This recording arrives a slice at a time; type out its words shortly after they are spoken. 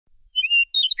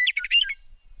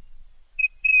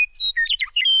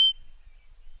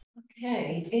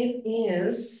Okay, it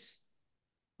is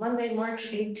Monday, March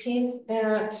 18th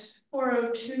at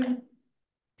 4:02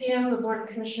 p.m. The Board of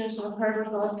Commissioners of the Hardwick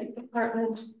Electric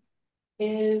Department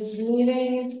is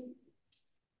meeting.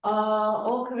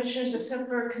 All commissioners except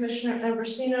for Commissioner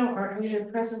Ambrosino are either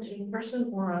present in person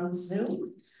or on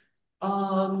Zoom.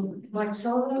 Mike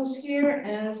Sullivan is here,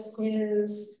 as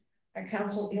is our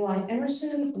counsel Eli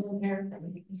Emerson, and Eric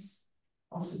is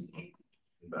also here.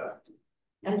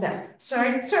 And Beth.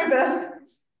 Sorry, Beth.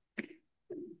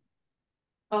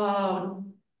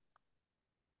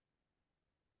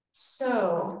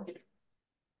 So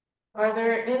are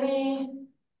there any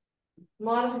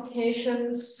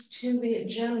modifications to the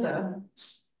agenda?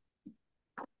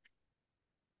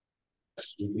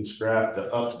 You can scrap the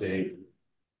update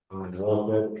on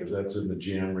development because that's in the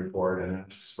GM report and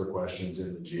asks for questions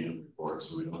in the GM report,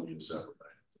 so we don't need to separate.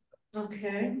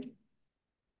 Okay.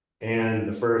 And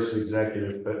the first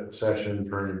executive session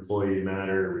for an employee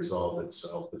matter resolved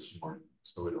itself this morning,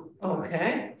 so we don't.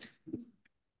 Okay.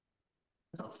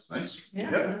 That's nice.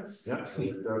 Yeah. That's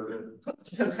good.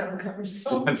 That's how it covers.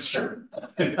 That's true.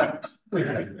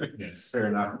 Yes, fair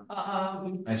enough.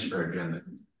 Nice for agenda.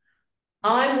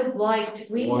 I would like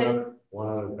to, one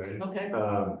other thing. Okay.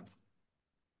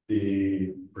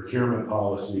 The procurement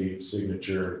policy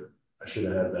signature, I should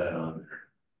have had that on there.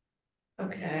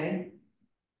 Okay.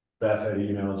 Beth had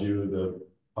emailed you the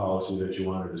policy that you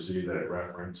wanted to see that it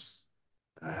referenced.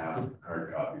 I have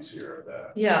hard copies here of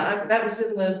that. Yeah, that was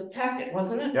in the packet,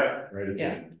 wasn't it? Yeah, right at the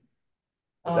end.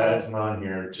 That is not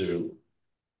here to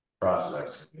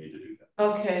process. We need to do that.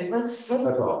 Okay, let's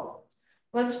That's all.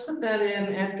 Let's put that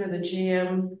in after the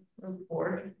GM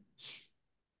report.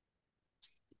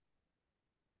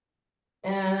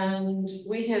 And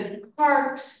we had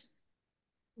parked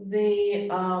the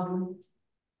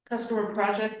customer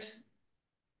project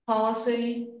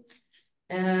policy,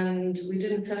 and we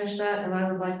didn't finish that, and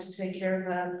I would like to take care of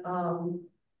that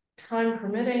time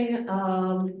permitting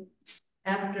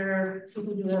after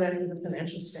people do that after the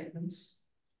financial statements.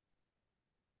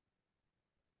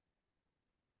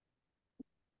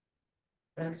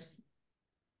 Are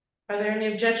there any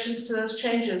objections to those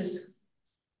changes?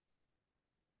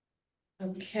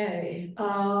 Okay,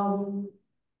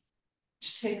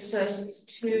 which takes us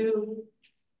to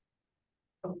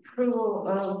approval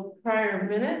of prior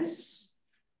minutes.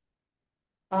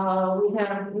 We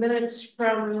have minutes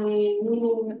from the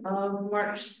meeting of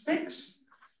March 6th.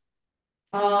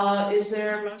 Is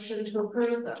there a motion to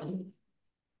approve them?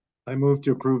 I move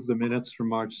to approve the minutes from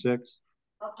March 6th.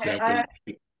 Okay, I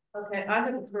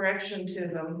have a correction to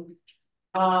them.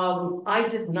 I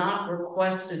did not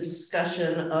request a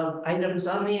discussion of items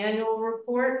on the annual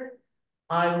report.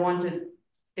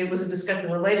 It was a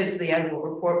discussion related to the annual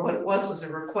report. What it was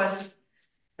a request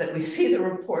that we see the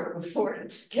report before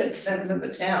it gets sent to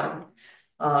the town,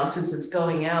 since it's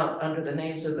going out under the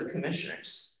names of the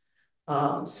commissioners.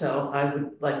 So I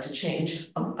would like to change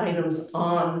items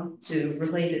on to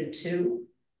related to.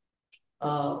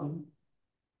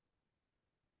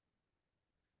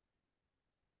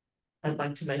 I'd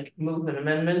like to move an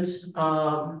amendment.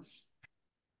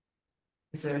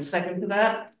 Is there a second to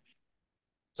that?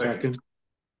 Second.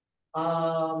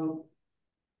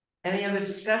 Any other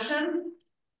discussion?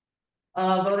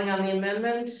 Voting on the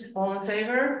amendment, all in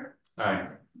favor? Aye.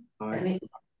 Aye.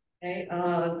 Okay,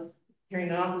 hearing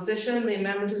no opposition, the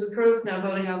amendment is approved. Now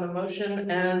voting on the motion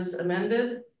as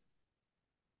amended.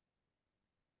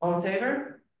 All in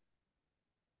favor?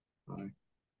 Aye.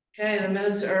 Okay, the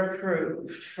minutes are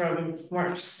approved from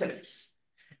March 6th.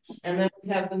 And then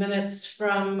we have the minutes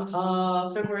from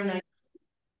February 9th.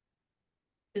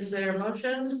 Is there a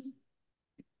motion?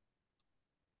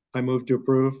 I move to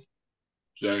approve.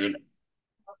 Second.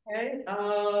 Okay,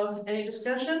 any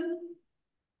discussion?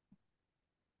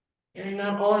 Hearing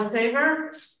none, all in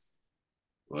favor?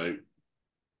 Right.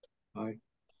 Aye.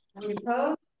 Any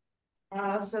opposed?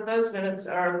 So those minutes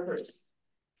are approved.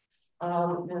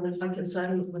 And if I can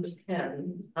sign with a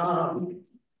pen. I'll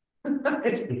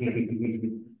get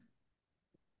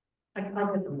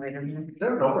them later.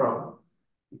 No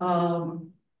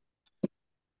problem.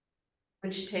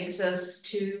 Which takes us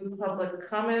to public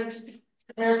comment.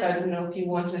 Eric, I don't know if you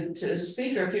wanted to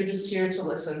speak or if you're just here to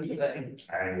listen today.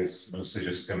 I was mostly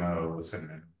just gonna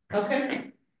listen.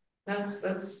 Okay,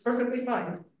 that's perfectly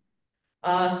fine.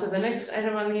 So the next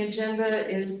item on the agenda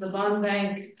is the bond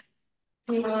bank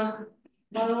FEMA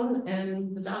loan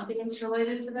and the documents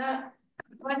related to that.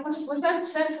 Was that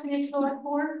sent to the select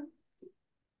board?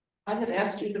 I had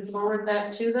asked you to forward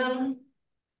that to them.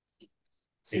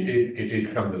 It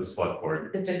did come to the select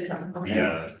board. It did come, okay.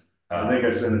 Yeah, I think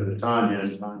I sent it to Tanya,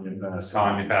 and Tanya passed.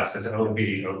 Tanya passed it to OP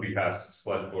passed to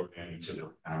select board and to the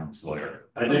town's lawyer.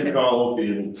 I did call Opie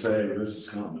and say this is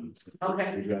coming.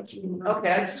 Okay. We got you.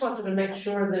 Okay, I just wanted to make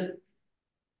sure that,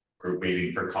 We're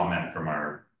waiting for comment from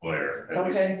our lawyer. at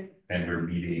least, okay, And we're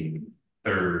meeting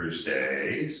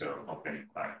Thursday, so hoping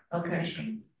that okay.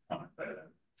 information. Comment by then.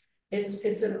 It's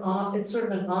sort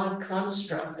of an odd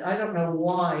construct. I don't know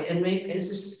why, and maybe is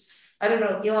this, I don't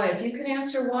know, Eli, if you can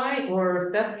answer why, or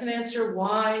Beth can answer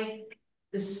why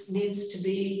this needs to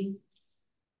be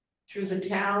through the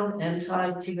town and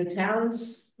tied to the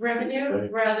town's revenue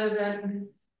rather than.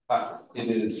 It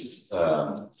is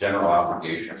general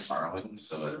obligation borrowing,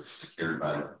 so it's secured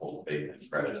by the full faith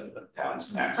and credit of the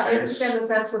town's I taxpayers. understand that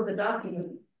that's what the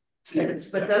document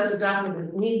says, but does the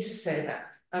document need to say that?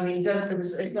 I mean, can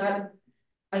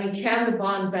the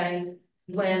bond bank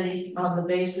lend on the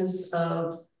basis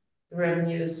of the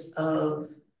revenues of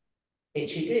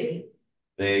HED?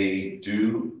 They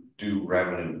do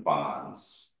revenue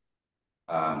bonds.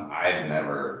 I've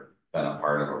never been a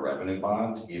part of a revenue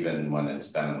bond, even when it's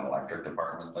been an electric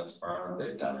department that's borrowed,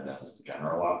 they've done it as a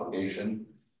general obligation.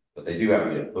 But they do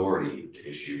have the authority to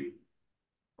issue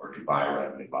or to buy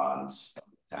revenue bonds from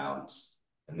the towns.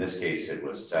 In this case, it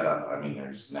was set up, I mean,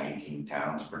 there's 19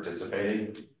 towns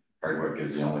participating. Hardwick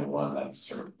is the only one that's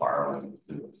sort of borrowing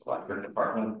through the electric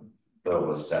department. So it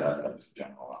was set up as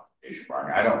general obligation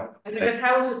borrowing. But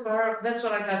how is it borrowed? That's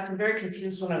what I got very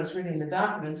confused when I was reading the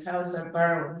documents. How is that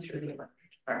borrowed through the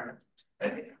electric department?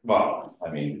 Well,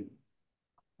 I mean,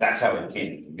 that's how it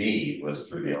came to me, was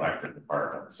through the electric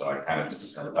department, so I kind of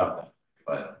just set it up.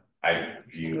 But I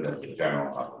view it as a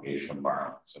general obligation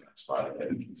borrow, so that's why I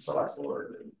didn't select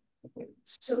board.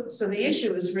 So the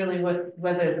issue is really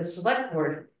whether the select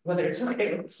board, whether it's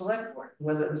okay with the select board,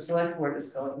 whether the select board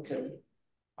is going to.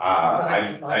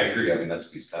 I agree. I mean,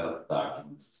 that's we set up the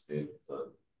documents to be able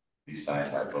to be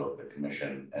signed by both the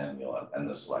commission and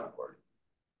the select board.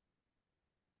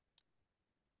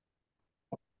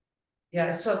 Yeah,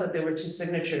 I saw that there were two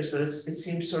signatures, but it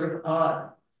seems sort of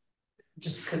odd.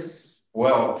 Just because.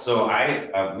 Well, so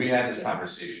we had this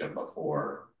conversation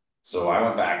before, so I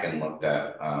went back and looked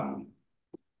at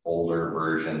older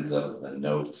versions of the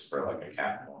notes for like a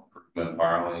capital improvement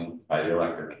borrowing by the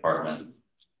electric department.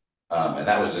 And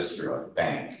that was just through a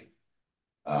bank.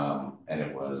 And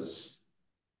it was,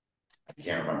 I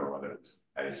can't remember whether,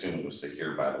 I assume it was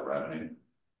secured by the revenue,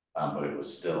 but it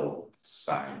was still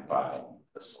signed by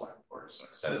the select board, so I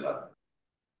set it up.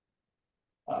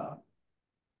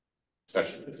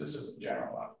 Especially because this is a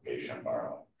general obligation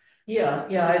borrowing. Yeah,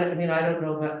 I don't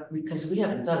know about, because we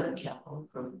haven't done a capital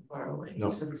improvement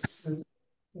borrowing since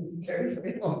a very,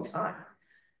 very long time.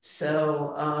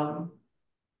 So, I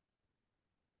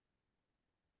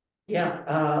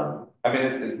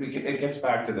mean, it gets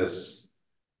back to this.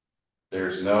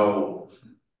 There's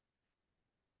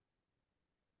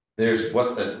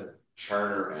what the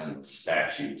charter and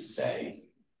statutes say.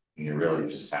 And you really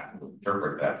just have to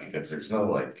interpret that, because there's no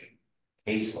like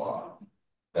case law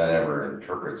that ever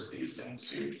interprets these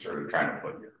things. You're sort of trying to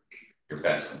put your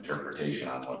best interpretation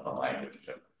on what the language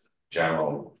of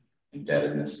general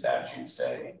indebtedness statutes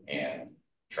say and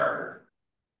charter.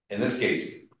 In this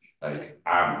case, like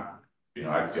I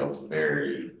feel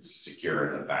very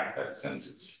secure in the fact that since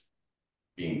it's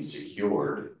being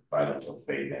secured by the full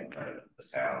faith and credit of the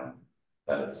town,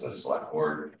 that it's the select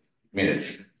board. I mean,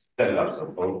 it's set it up so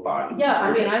both bodies. Yeah,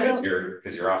 I mean, I don't.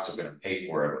 Because you're also going to pay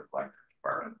for it with electric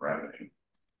department revenue.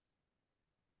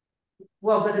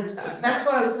 Well, but that's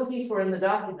what I was looking for in the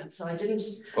documents, and I didn't.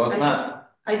 Well,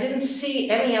 I didn't see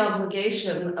any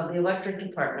obligation of the electric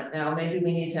department. Now, maybe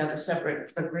we need to have a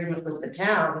separate agreement with the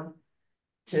town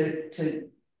it's a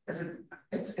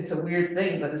weird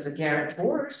thing, but as a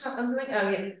guarantor or something.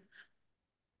 I mean,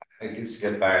 I guess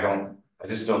get back. I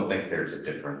just don't think there's a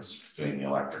difference between the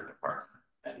electric department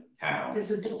and town.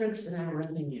 there's a difference in our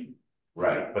revenue.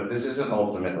 Right, but this isn't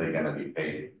ultimately going to be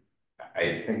paid.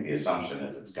 I think the assumption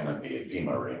is it's going to be a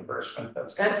FEMA reimbursement.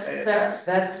 That's what the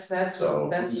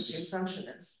assumption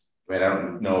is. I mean, I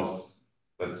don't know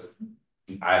if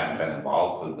I haven't been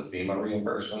involved with the FEMA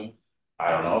reimbursement.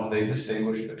 I don't know if they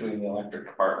distinguish between the electric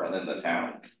department and the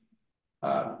town.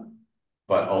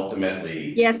 But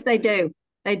ultimately, yes, they do.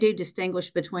 They do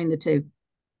distinguish between the two.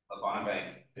 The bond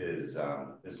bank is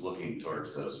looking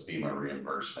towards those FEMA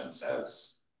reimbursements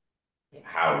as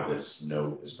how this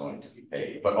note is going to be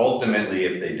paid. But ultimately,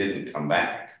 if they didn't come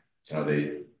back,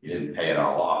 you didn't pay it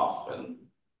all off, and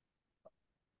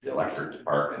the electric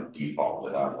department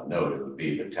defaulted on the note, it would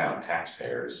be the town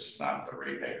taxpayers, not the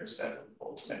ratepayers, that would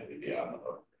ultimately be on the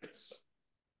hook. Because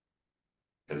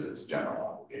because it's a general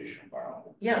obligation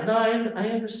borrowing. Yeah, no, I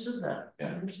understood that. I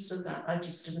Yeah. understood that. I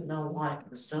just didn't know why it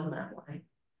was done that way.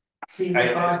 Seemed I-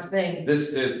 an odd thing.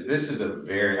 This is a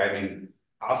very, I mean,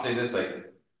 I'll say this,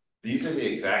 like, these are the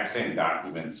exact same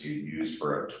documents you use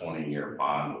for a 20-year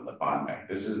bond with the bond bank.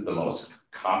 This is the most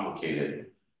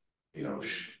complicated, you know,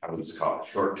 I would call it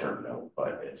short-term note,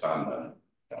 but it's on the,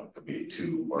 you know, it could be a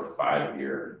 2 or 5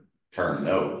 year term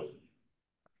note.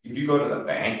 If you go to the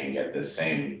bank and get this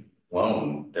same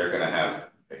loan, they're gonna have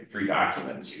like 3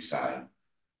 documents you sign.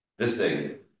 This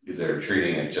thing, they're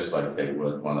treating it just like they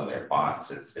would one of their bonds.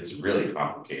 It's really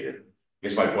complicated. I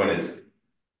guess my point is,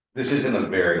 this isn't a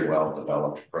very well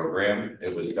developed program.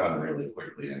 It was done really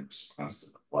quickly in response to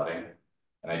the flooding.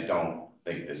 And I don't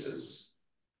think this is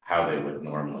how they would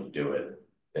normally do it.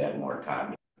 They had more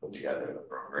time to put together the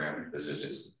program. This is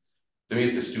just, to me,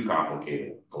 it's just too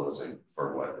complicated closing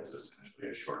for what is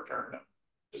essentially a short term note,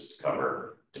 just to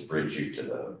cover, to bridge you to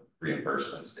the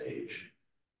reimbursement stage.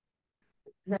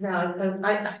 Now,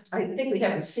 I think we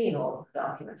haven't seen all the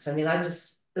documents. I mean,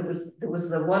 there was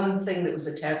the one thing that was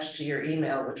attached to your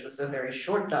email, which was a very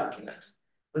short document.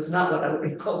 It was not what I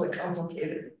would call it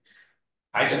complicated.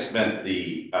 I just meant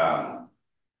the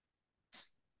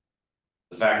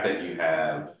fact that you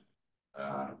have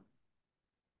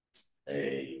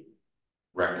a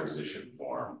requisition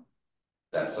form,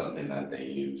 that's something that they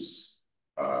use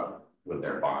with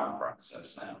their bond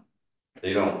process now.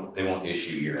 They won't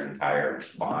issue your entire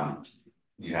bond.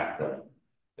 You have to,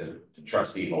 the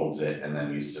trustee holds it, and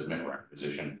then you submit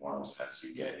requisition forms as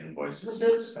you get invoices.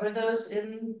 Were those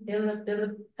in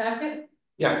the packet?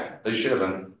 Yeah, they should have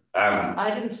been.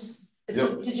 I didn't,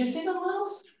 Yep. did you see them,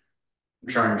 Wells? I'm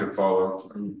trying to follow.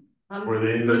 Were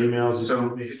they in the emails?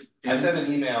 So I sent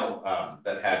an email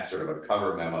that had sort of a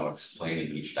cover memo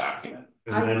explaining each document.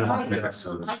 And then, I yeah,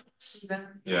 so didn't see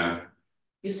them. yeah,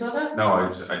 You saw that?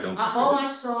 no, I don't. All I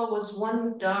saw was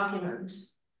one document,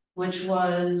 which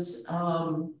was a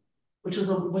loan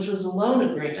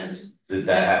agreement. Did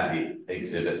that have the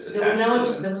exhibits There were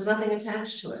attached? no, there was nothing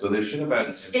attached to it. So there should have been.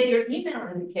 And your email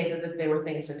indicated that there were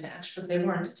things attached, but they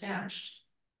weren't attached.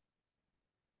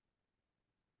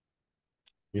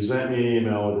 you sent me an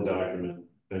email with a document,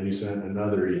 then you sent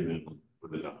another email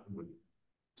with a document.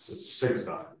 6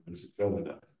 documents, with other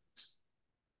documents.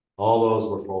 All those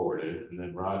were forwarded, and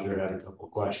then Roger had a couple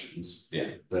of questions.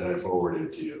 Yeah. That I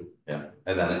forwarded to you. Yeah,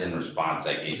 and then in response,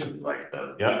 I gave him like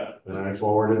the Yep, and I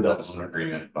forwarded the those.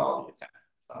 agreement with all the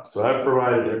attachments. So I've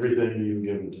provided everything you've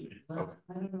given to me. Well,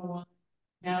 I don't know what.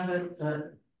 Yeah,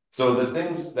 but So the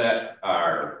things that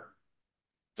are,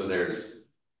 so there's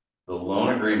the loan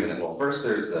agreement, well, first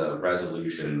there's the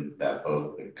resolution that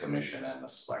both the commission and the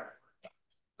select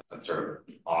that sort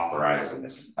of authorizing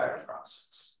this entire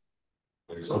process.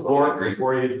 There's a loan agreement.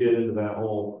 Before you get into that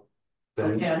whole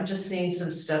thing, okay, I'm just seeing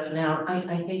some stuff now.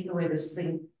 I hate the way this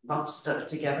thing pops stuff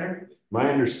together.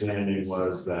 my understanding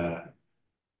was that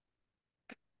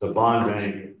the bond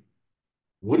bank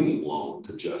wouldn't loan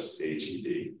to just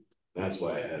HED. That's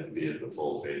why it had to be in the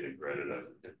full faith and credit of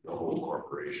the whole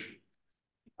corporation.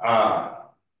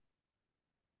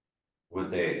 Would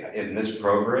they, in this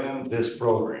program, This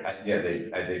program, yeah,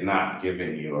 they're not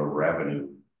giving you a revenue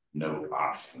note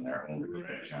option, they're only giving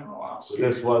a general so option.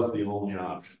 this was the only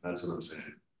option, that's what I'm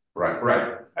saying.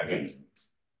 Right, I mean,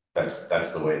 that's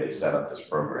the way they set up this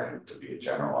program, to be a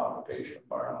general obligation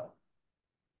borrow.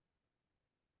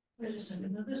 Wait a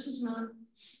second, no, this is not.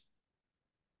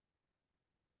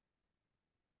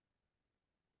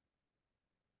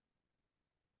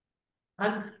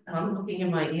 I'm looking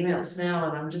in my emails now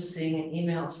and I'm just seeing an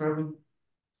email from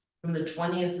the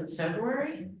 20th of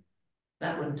February.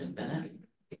 That wouldn't have been it.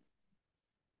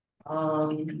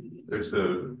 There's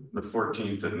the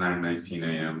 14th at 9:19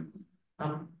 a.m.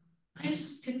 I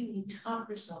just giving you top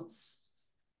results.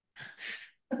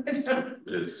 It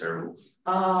is terrible.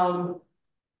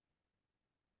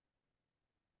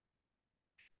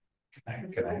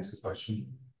 Can I ask a question?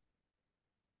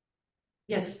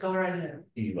 Yes, go right ahead.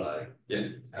 Eli. Yeah.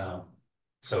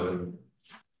 So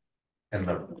in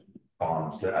the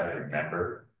bonds that I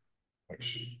remember,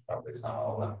 which probably is not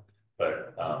all of them,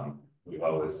 but we've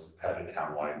always had a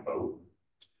townwide vote.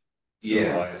 So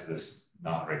Yeah. why is this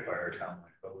not require a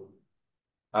townwide vote?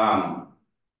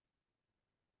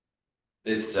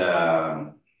 It's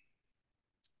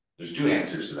there's 2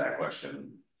 answers to that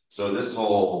question. So this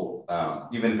whole,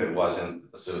 even if it wasn't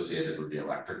associated with the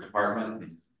electric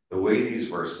department, the way these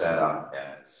were set up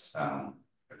as a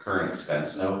current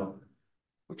expense note,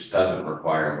 which doesn't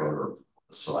require a voter,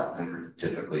 the selectmen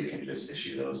typically can just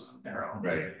issue those on their own.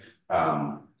 Right.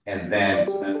 And then,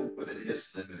 but it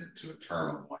is limited to a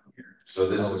term of 1 year. So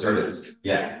this Oh, is sort of, it is?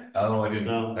 yeah. Oh, I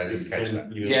No, didn't catch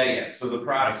that. Yeah, so the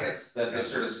process that they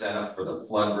sort of set up for the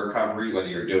flood recovery, whether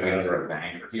you're doing it for a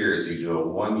bank or here, is you do a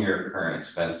 1 year current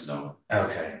expense note.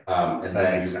 Okay, And That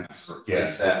then makes you sense.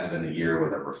 replace that within a year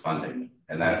with a refunding,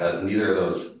 and that does, neither of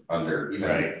those under even.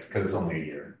 right, because it's only a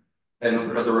year.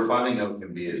 And but the refunding note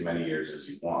can be as many years as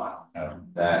you want.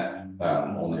 That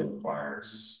only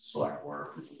requires select board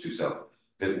approval too. So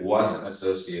if it wasn't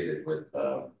associated with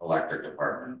the electric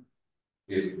department,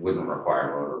 it wouldn't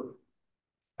require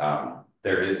voter.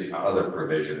 There is the other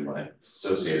provision when it's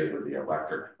associated with the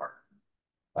electric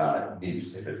department.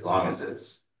 Means if as long as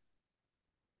it's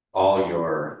all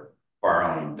your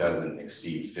borrowing doesn't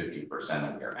exceed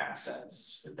 50% of your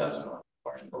assets, it doesn't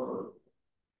require voter.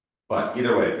 But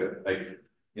either way, like,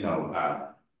 you know,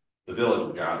 the village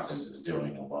of Johnson is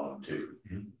doing a loan too.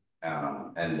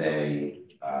 And they,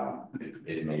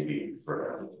 it may be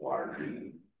for a water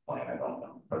treatment plant, I don't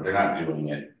know, but they're not doing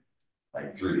it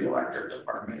like through the electric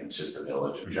department, it's just the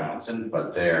village of Johnson,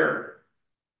 but they're,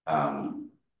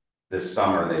 this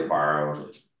summer they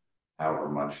borrowed however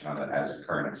much on it as a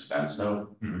current expense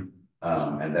note.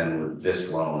 And then with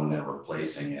this loan, they're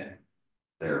replacing it.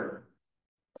 They're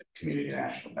Community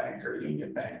National Bank or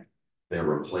Union Bank. They're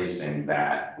replacing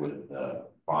that with the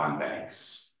bond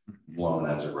bank's loan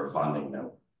as a refunding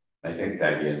note. I think the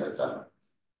idea is it's a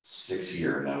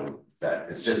 6-year note that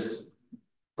it's just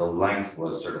the length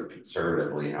was sort of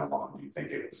conservatively how long do you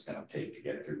think it was going to take to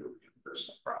get through the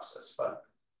reimbursement process. But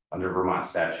under Vermont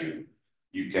statute,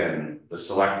 you can, the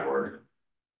select board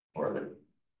or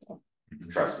the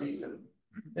trustees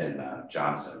in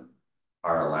Johnson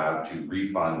are allowed to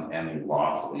refund any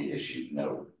lawfully issued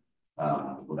note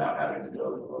without having to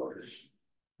go to the voters.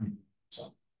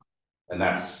 So, and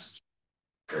that's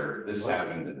sure this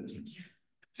happened in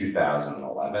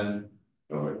 2011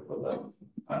 with the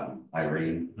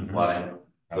Irene flooding.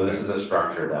 So this is a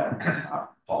structure that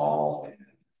Paul and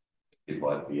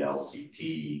people at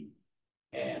VLCT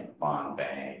and Bond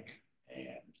Bank and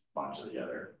a bunch of the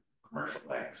other commercial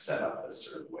banks set up as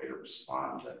sort of a way to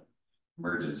respond to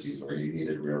emergencies where you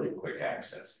needed really quick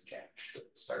access to cash to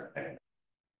start paying.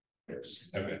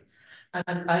 Okay.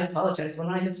 I apologize, when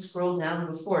I had scrolled down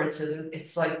before,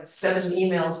 it's like 7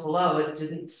 emails below, it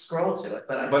didn't scroll to it,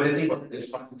 but it's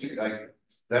fun too, like,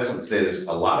 that's what I'm saying, there's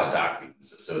a lot of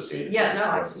documents associated. yeah, no,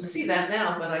 I can see that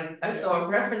now, but I saw a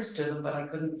reference to them, but I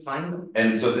couldn't find them.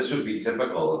 And so this would be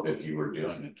typical of if you were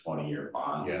doing a 20-year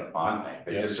bond, bond bank,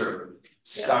 they just sort of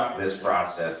stuck this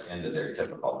process into their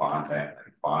typical bond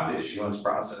issuance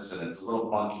process, and it's a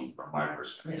little clunky from my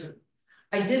perspective.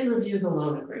 I did review the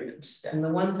loan agreement, and the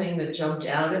one thing that jumped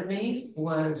out at me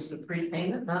was the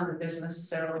prepayment. Not that there's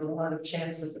necessarily a lot of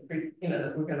chance that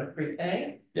that we're going to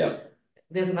prepay. Yeah.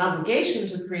 There's an obligation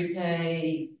to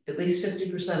prepay at least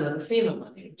 50% of the FEMA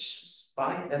money, which is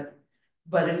fine.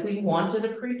 But if we wanted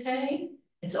to prepay,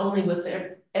 it's only with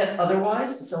their,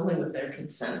 otherwise it's only with their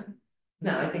consent.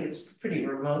 Now, I think it's pretty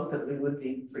remote that we would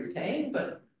be prepaying,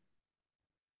 but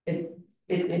we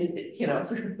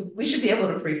should be able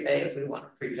to prepay if we want to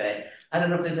prepay. I don't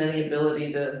know if there's any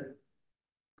ability to,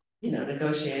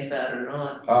 negotiate that or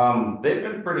not. They've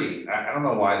been pretty, I don't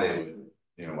know why they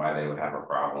would have a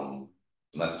problem,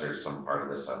 unless there's some part of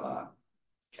this I'm not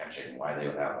catching, why they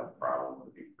would have a problem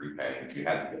with the prepaying if you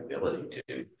had the ability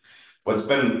to. What's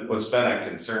been a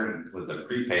concern with the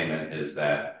prepayment is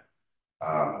that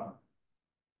I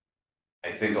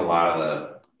think a lot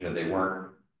of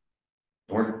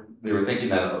they were thinking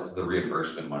that the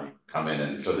reimbursement money would come in,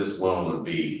 and so this loan would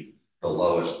be the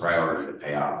lowest priority to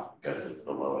pay off because it's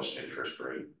the lowest interest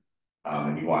rate.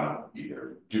 And you want to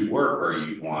either do work or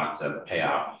you want to pay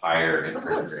off higher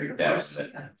interest rate debts.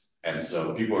 And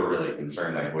so people are really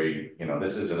concerned like, wait,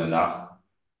 this isn't enough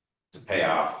to pay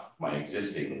off my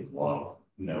existing loan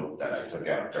note that I took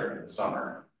out during the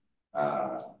summer.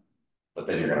 But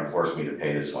then you're going to force me to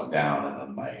pay this one down, and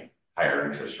then my higher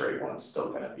interest rate one's still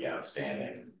going to be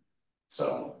outstanding.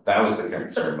 So that was the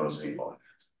concern most people had,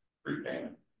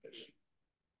 prepayment.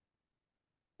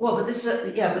 Well, but this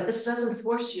doesn't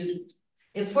force you.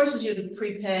 It forces you to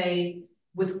prepay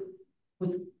with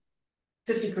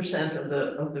 50%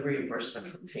 of the reimbursement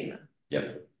from FEMA.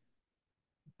 Yep.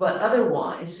 But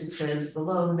otherwise, it says the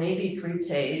loan may be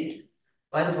prepaid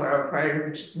by the borrower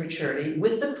prior to maturity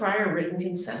with the prior written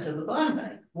consent of the bond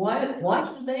bank. Why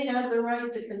do they have the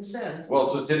right to consent? Well,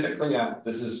 so typically,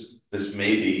 this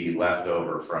may be left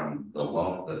over from the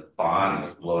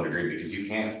bond loan agreement, because you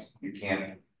can't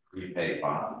prepay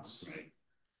bonds.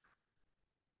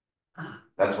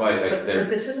 That's why But they're,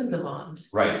 this isn't the bond.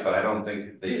 right, but I don't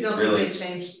think they You don't really. think they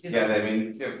changed? Yeah, I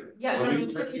mean, Yeah,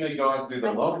 when no, we, going through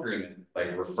the loan agreement,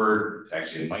 like referred,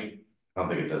 actually, it might, I don't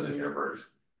think it does in your version.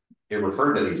 It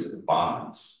referred to these as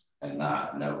bonds and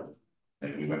not note.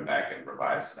 And we went back and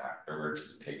revised it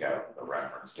afterwards to take out the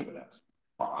reference to it as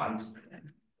bond.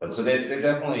 But so they're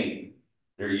definitely,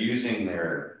 they're using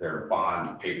their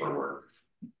bond paperwork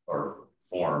or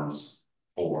forms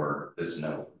for this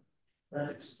note. That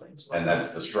explains why. And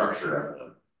that's the structure of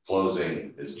the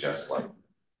closing is just like,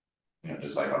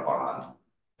 just like a bond.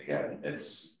 Again,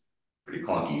 it's pretty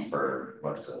clunky for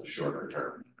what's a shorter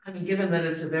term. I mean, given that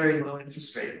it's a very low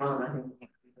interest rate bond, I think.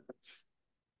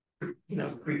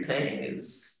 Prepaying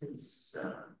is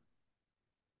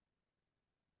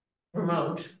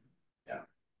remote. Yeah.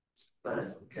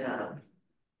 But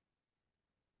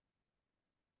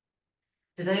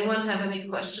did anyone have any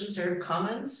questions or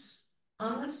comments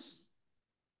on this?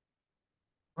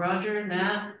 Roger,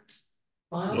 Nat,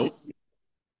 Miles?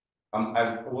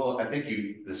 I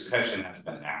think this question has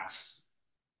been asked.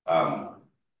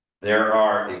 There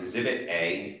are Exhibit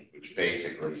A, which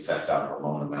basically sets out the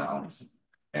loan amount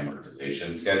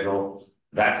amortization schedule.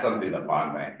 That's something the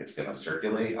bond bank is going to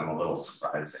circulate. I'm a little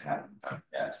surprised they haven't done it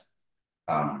yet.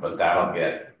 But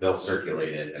they'll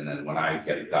circulate it, and then when I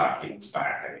get the documents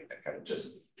back, I kind of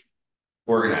just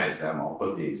organize them. I'll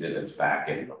put the exhibits back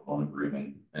in the loan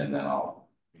agreement, and then I'll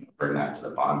bring that to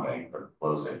the bond bank for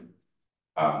closing.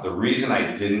 The reason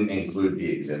I didn't include the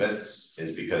exhibits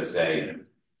is because, say,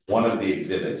 one of the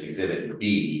exhibits, Exhibit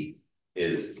B,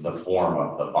 is the form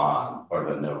of the bond or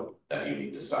the note that you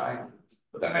need to sign.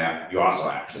 But then you also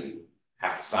actually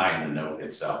have to sign the note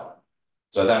itself.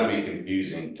 So that would be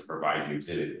confusing to provide you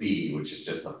Exhibit B, which is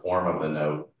just the form of the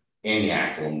note and the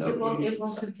actual note. It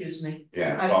won't confuse me.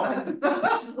 Yeah, well,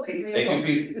 they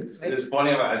confuse. There's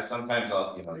plenty of it. Sometimes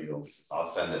I'll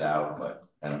send it out, but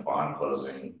and upon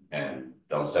closing, and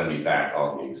they'll send me back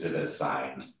all the exhibits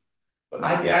signed. But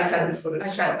I've had the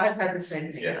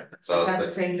same thing. Yeah, so I've had the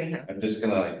same thing. I'm just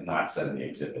gonna not send the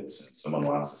exhibits if someone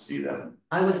wants to see them.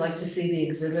 I would like to see the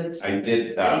exhibits. I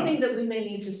did. Anything that we may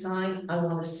need to sign, I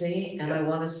want to see, and I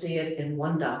want to see it in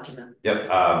one document. Yep,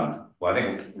 well, I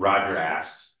think Roger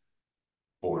asked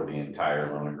for the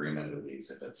entire loan agreement with the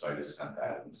exhibit, so I just sent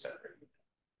that in separate.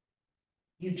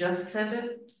 You just sent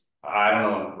it? I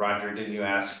don't know, Roger, didn't you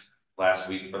ask last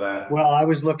week for that? Well, I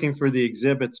was looking for the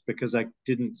exhibits because I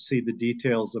didn't see the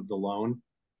details of the loan.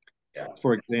 Yeah.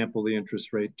 For example, the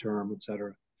interest rate term, et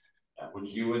cetera. Yeah,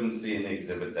 which you wouldn't see in the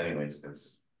exhibits anyways,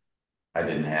 because I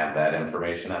didn't have that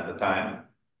information at the time.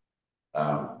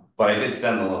 But I did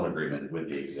send the loan agreement with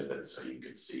the exhibits so you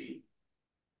could see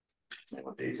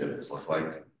what the exhibits look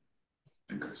like.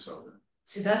 So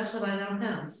See, that's what I don't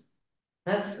have.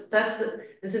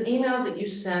 There's an email that you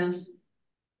sent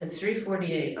at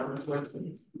 3:48 on the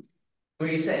 14th.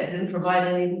 Where you say, I didn't provide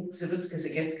any exhibits because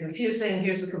it gets confusing.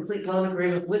 Here's a complete loan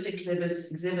agreement with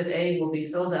exhibits. Exhibit A will be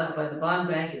filled out by the bond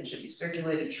bank and should be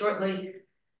circulated shortly.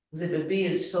 Exhibit B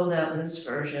is filled out in this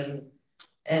version.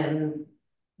 And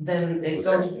then it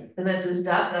goes, and that says ...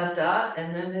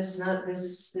 and then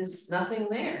there's nothing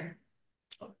there.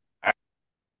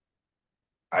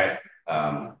 I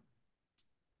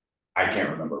can't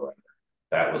remember whether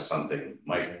that was something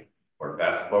Mike or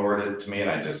Beth forwarded to me and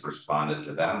I just responded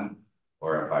to them,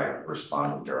 or if I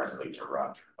responded directly to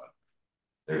Roger, but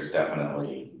there's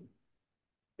definitely.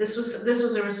 This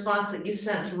was a response that you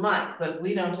sent to Mike, but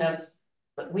we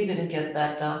didn't get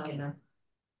that document.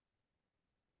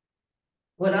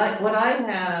 What I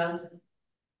have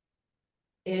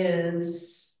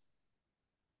is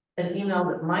an email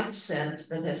that Mike sent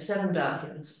that has 7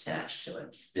 documents attached to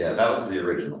it. Yeah, that was the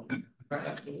original.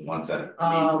 Right. The ones that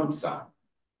signed.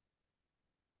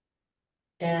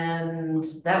 And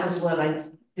that was what I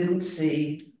didn't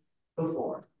see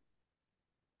before.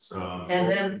 So.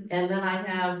 And then I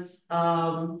have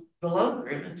the loan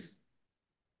agreement.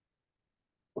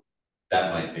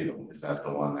 That might be is that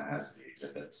the one that has the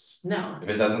exhibits? No, If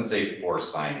it doesn't say for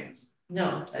signing.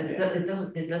 no, it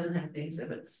doesn't have the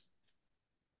exhibits.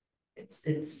 It's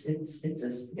a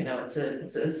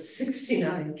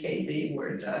 69 KB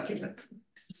Word document.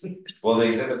 Well, the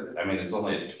exhibits, I mean, it's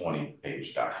only a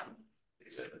 20-page document.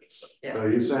 Exhibits. So. Yeah. So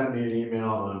you sent me an email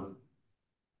on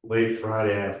late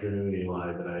Friday afternoon,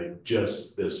 Eli, that I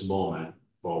just this moment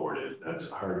forwarded. That's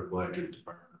Hardwick Electric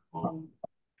Department.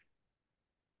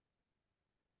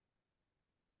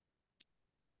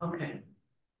 Okay.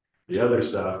 The other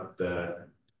stuff that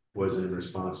was in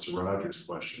response to Roger's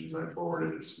questions, I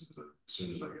forwarded as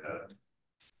soon as I got it.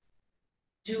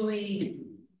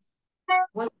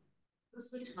 What's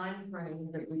the time frame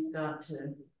that we've got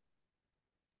to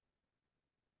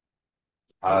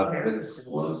The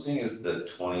closing is the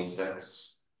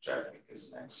 26th, which I think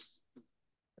is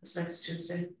It's next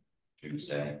Tuesday.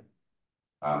 Tuesday.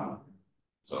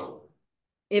 So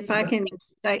If I can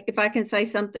say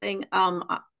something,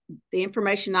 the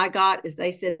information I got is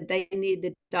they said they need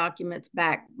the documents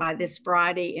back by this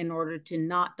Friday in order to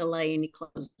not delay any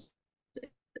closings.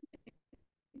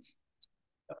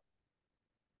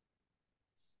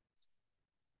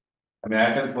 I mean,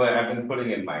 I've been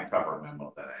putting in my cover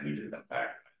memo that I needed them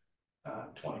back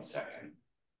 22nd.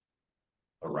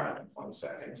 Around the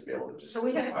 22nd to be able to just. So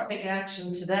we have to take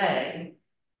action today.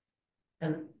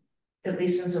 And at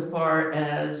least insofar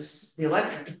as the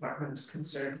electric department is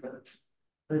concerned, with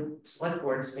the select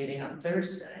board's meeting on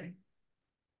Thursday.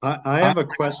 I have a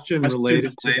question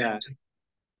related to that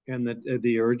and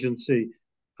the urgency.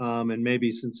 And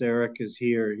maybe since Eric is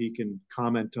here, he can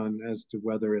comment on as to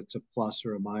whether it's a plus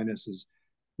or a minus.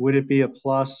 Would it be a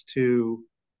plus to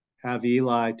have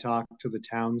Eli talk to the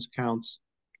town's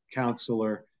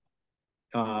counselor,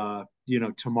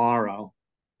 tomorrow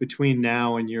between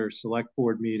now and your select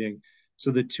board meeting,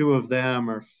 so the two of them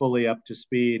are fully up to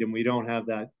speed and we don't have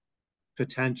that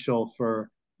potential for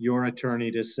your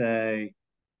attorney to say,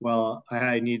 well,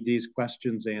 I need these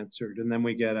questions answered. And then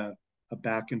we get a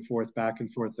back and forth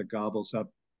that gobbles up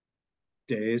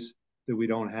days that we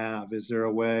don't have. Is there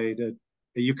a way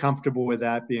are you comfortable with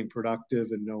that being productive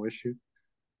and no issue?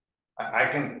 I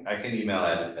can email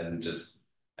Ed and just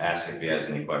ask if he has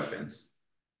any questions.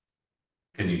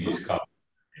 Can you use copy?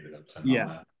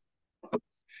 Yeah.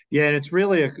 Yeah, and it's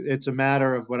really it's a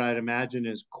matter of what I'd imagine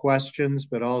is questions,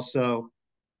 but also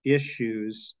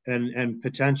issues and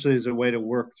potentially as a way to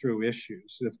work through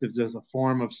issues. If there's a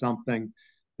form of something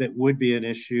that would be an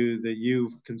issue that you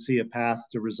can see a path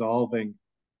to resolving,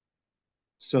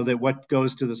 so that what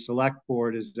goes to the select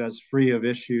board is as free of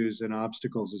issues and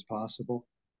obstacles as possible.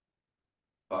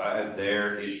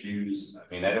 Their issues, I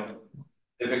mean,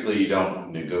 typically you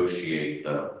don't negotiate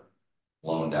the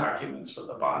loan documents for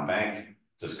the bond bank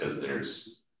just because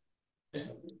there's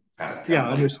yeah,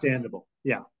 understandable.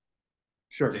 Yeah,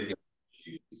 sure. I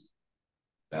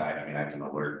mean, I can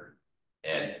alert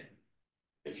Ed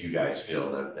if you guys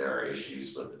feel that there are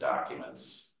issues with the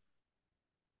documents.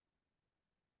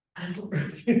 I don't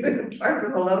apart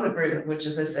from the loan agreement, which,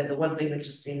 as I said, the one thing that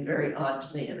just seemed very odd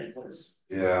to me, and it was.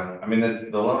 Yeah, I mean, the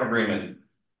loan agreement.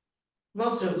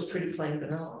 Most of it was pretty plain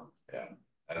vanilla. Yeah,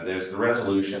 there's the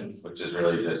resolution, which is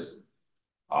really just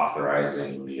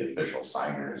authorizing the official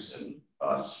signers and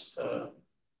us to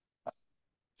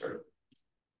sort of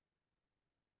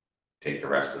take the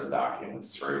rest of the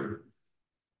documents through.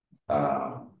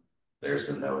 There's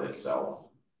the note itself.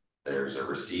 There's a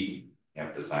receipt. You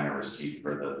have to sign a receipt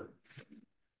for the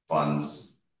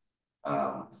funds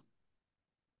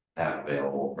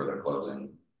available for the closing.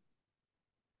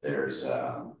 There's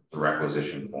the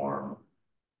requisition form,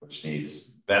 which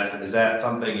needs, Beth, is that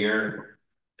something you're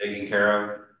taking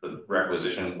care of? The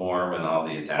requisition form and all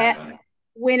the attachments?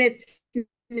 When it's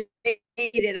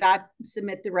needed, I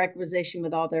submit the requisition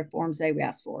with all their forms they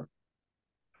asked for.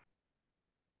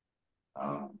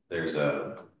 There's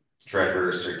a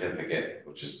treasurer's certificate,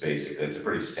 which is basically, it's a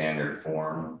pretty standard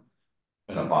form.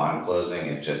 In a bond closing,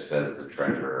 it just says the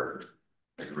treasurer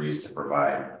agrees to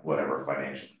provide whatever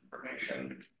financial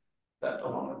information that the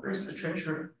loan agrees. The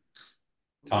treasurer.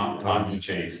 Tom and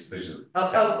Chase, there's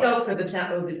For the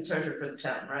town, it would be the treasurer for the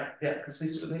town, right? Yeah, because we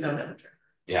don't have a treasurer.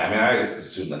 Yeah, I mean, I just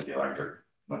assume that the electric,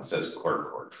 when it says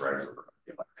clerk or treasurer,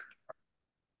 the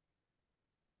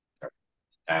electric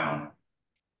town.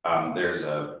 There's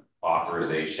a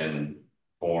authorization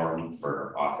form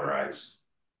for authorized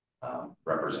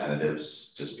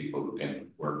representatives, just people who can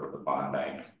work with the bond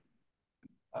bank.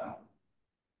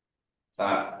 It's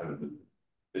not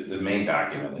the main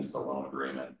document is the loan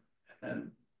agreement, and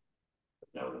then the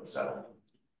note of settlement.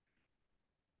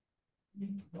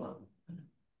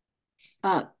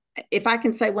 If I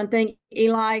can say one thing,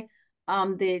 Eli,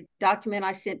 the document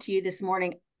I sent to you this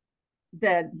morning,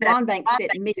 the bond bank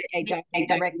sent me a document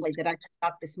directly that I just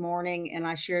got this morning, and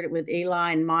I shared it with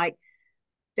Eli and Mike.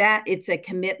 That it's a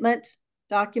commitment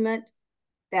document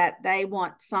that they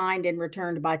want signed and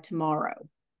returned by tomorrow.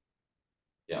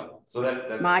 Yeah, so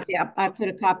that's Mike, I put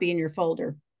a copy in your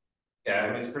folder. Yeah,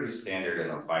 I mean, it's pretty standard in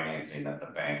the financing that the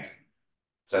bank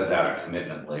sends out a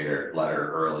commitment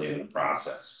letter early in the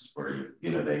process where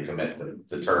they commit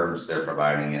the terms they're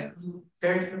providing it.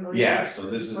 Very familiar. Yeah, so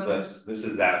this is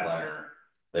that letter.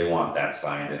 They want that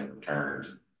signed and returned.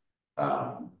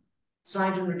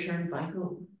 Signed and returned by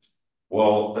who?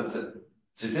 Well, that's it.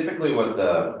 So typically what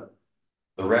the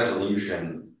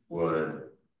resolution would,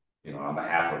 on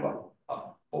behalf of a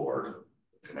board,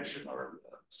 commission, or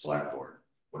select board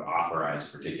would authorize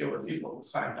particular people to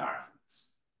sign documents.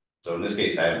 So in this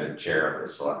case, I have the chair of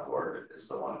the select board is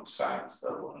the one who signs the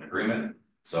loan agreement.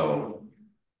 So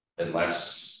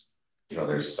unless, you know,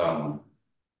 there's some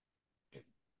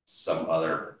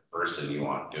other person you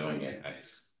want doing it, I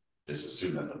just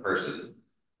assume that the person,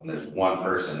 when there's one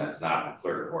person that's not the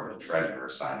clerk or the treasurer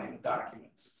signing the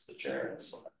documents, it's the chair of the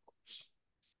select board.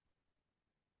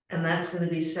 And that's gonna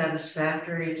be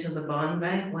satisfactory to the bond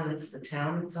bank when it's the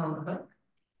town that's on the hook?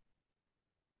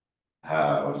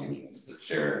 What do you mean, it's the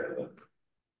chair of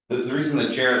the reason the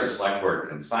chair of the select board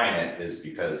can sign it is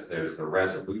because there's the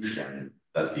resolution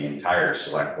that the entire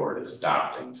select board is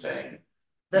adopting saying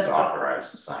it's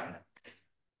authorized to sign it.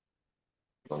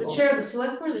 It's the chair of the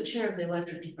select board, the chair of the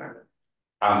electric department.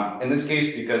 In this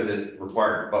case, because it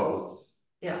required both.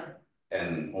 Yeah.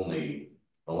 And the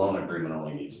loan agreement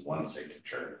only needs one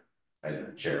signature, by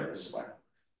the chair of the select.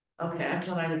 Okay, I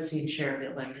thought I would see chair of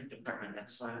the electric department,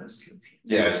 that's why I was confused.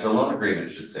 Yeah, it's the loan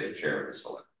agreement should say chair of the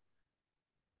select.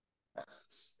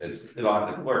 It'll have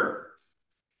the clerk.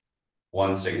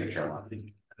 One signature on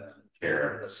the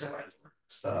chair of the select.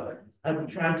 I'm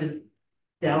trying to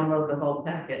download the whole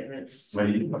packet and it's.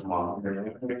 Maybe you put them on.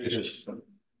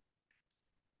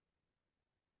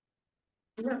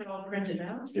 You have it all printed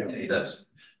out? Yeah, he does,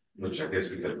 which I guess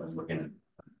we could have been looking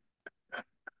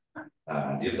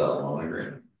at. Give the loan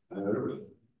agreement.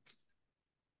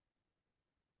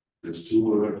 There's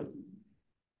two,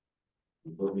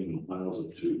 building piles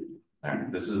of two.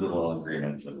 Alright, this is the loan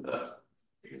agreement with the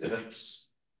exhibits.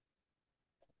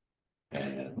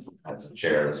 And that's the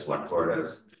chair of the select board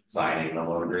that's signing the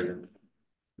loan agreement.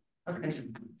 Okay.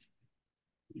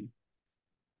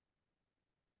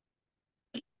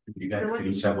 You guys can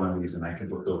each have one of these and I can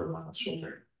look over my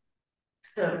shoulder.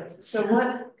 So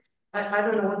what, I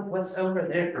don't know what's over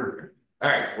there.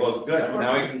 Alright, well, good,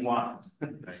 now we can walk.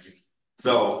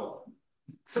 So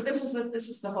this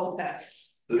is the whole packet.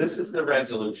 So this is the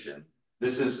resolution.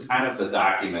 This is kind of the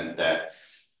document that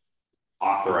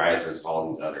authorizes all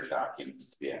these other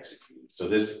documents to be executed. So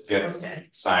this gets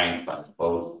signed by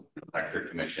both the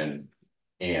electric commission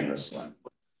and the select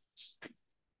board.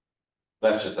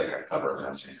 That's just like a cover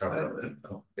message.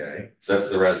 Okay. So that's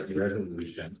the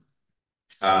resolution.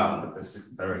 This is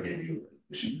already gave you.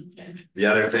 The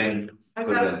other thing. I've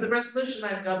got the resolution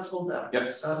I've got pulled up. Yep.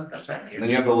 So that's right here. And then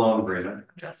you have the loan agreement.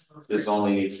 This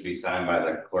only needs to be signed by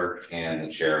the clerk and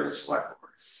the chair of the select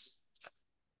board.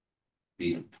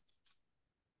 The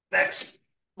next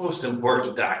most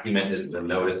important document is the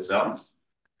note itself.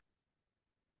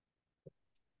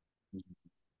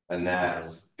 And that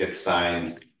gets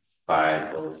signed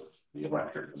by both the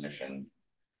electric commission.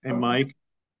 Hey, Mike,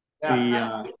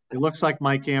 it looks like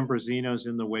Mike Ambrosino's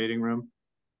in the waiting room.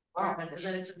 And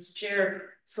then it says chair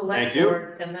select Thank you.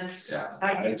 board, and that's. Yeah,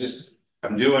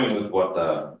 I'm doing with what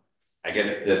I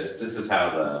get this is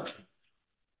how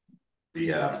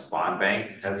the bond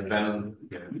bank has been.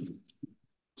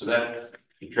 So that's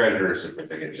the treasurer's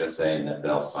certificate just saying that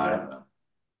they'll sign them.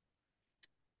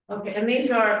 Okay, and these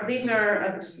are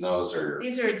Those are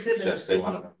exhibits. just they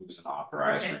want to use an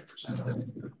authorized representative.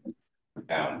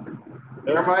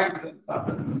 There, Mike.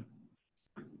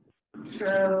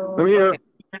 So. Come here.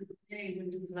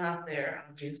 David is not there,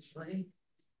 obviously.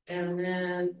 And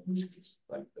then.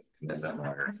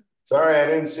 Sorry, I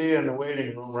didn't see you in the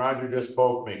waiting room. Roger just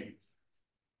poked me.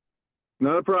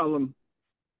 Not a problem.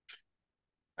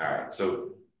 All right,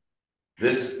 so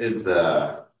this is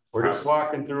We're just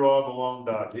walking through all the loan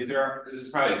documents. this is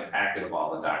probably a packet of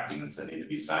all the documents that need to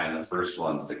be signed. The first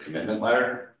one's the commitment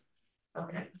letter.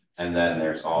 Okay. And then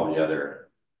there's all the other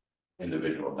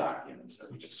individual documents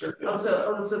that we just circulated.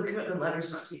 So commitment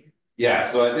letters not here. Yeah,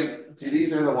 so I think, see,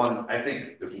 these are the ones, I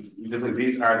think,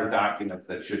 these are the documents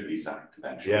that should be signed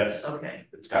eventually. Yes. Okay.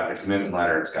 It's got the commitment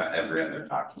letter, it's got every other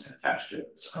document attached to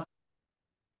it, so.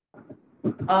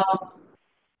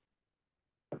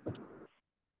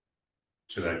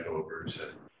 Should I go over to?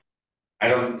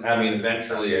 I mean,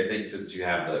 eventually, I think since you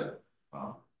have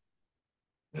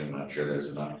I'm not sure there's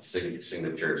enough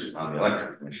signatures on the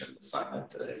electric commission to sign that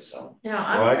today, so.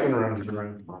 Yeah, Well, I can run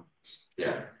through.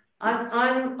 Yeah.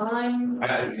 I'm.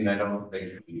 I mean, I don't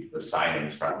think the signing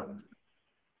is probably.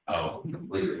 Oh,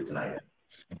 Completely tonight.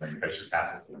 I should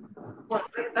pass it to them. Well,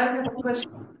 I have a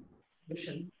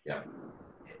question. Yeah.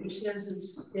 It says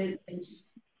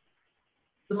it's.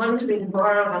 The money's being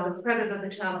borrowed on the credit of the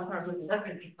town of Hardwick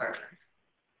electric department.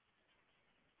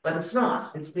 But it's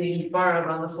not, it's being borrowed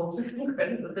on the full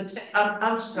credit of the town.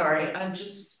 I'm sorry,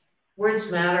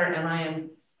 words matter and I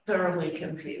am thoroughly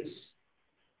confused.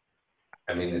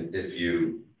 I mean, if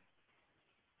you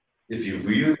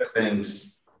view the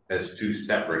things as two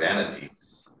separate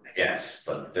entities, yes,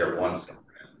 but they're one separate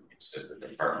entity. It's just a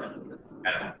department.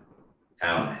 The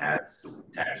town has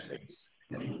tax base.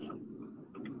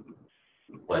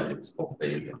 When it's full,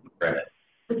 they get credit.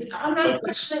 I'm not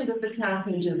questioning that the town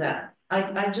can do that.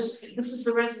 I just, this is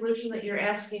the resolution that you're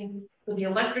asking for the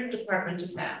electric department to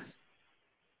pass.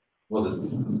 Well,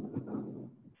 this is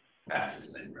pass the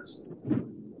same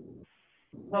resolution.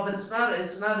 Well, but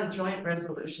it's not a joint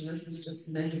resolution. This is just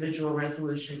an individual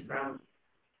resolution from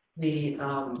the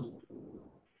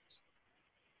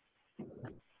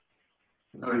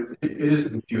It is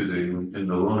confusing in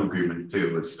the loan agreement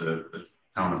too. It's the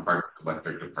town of Hardwick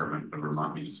Electric Department of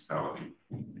Vermont Municipality.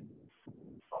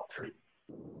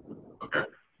 Okay.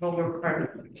 well, we're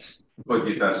part of it. But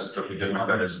that's totally different.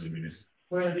 That is the municipal.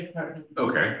 We're a department.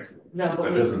 Okay. No, But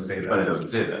but it doesn't say that. But it doesn't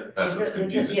say that. That's what's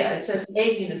confusing. yeah, it says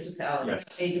a municipality,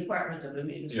 Yes. a department of a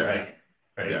municipality.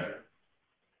 Right.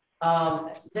 Yeah.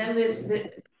 Then there's the,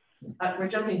 we're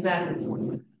jumping back and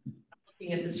forth.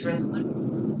 Looking at this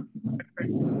resolution.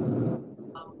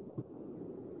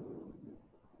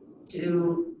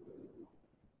 To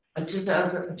a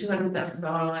 $200,000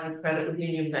 line of credit with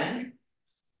Union Bank.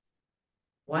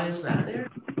 Why is that there?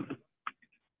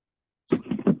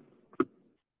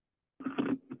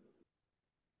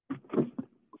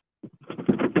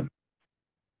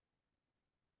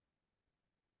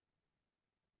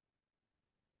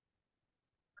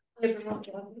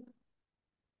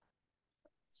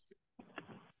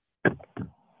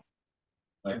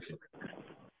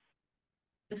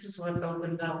 This is what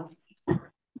opened up.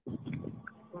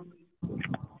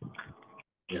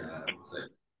 Yeah, that's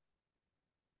it.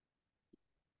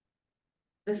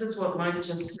 This is what Mike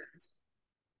just said.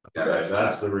 Yeah,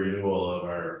 That's the renewal of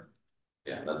our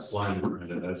yeah, that's line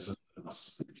permit. That's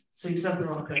So you said the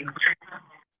wrong thing.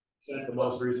 sent the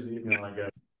most recent email I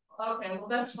got. Okay, well,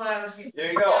 that's why I was.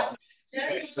 there you go.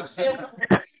 Yeah,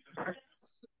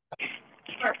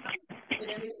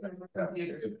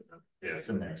 Yeah, it's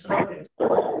in there. So.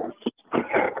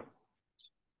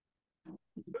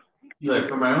 Like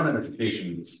for my own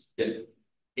education, HED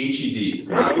is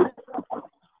not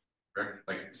correct.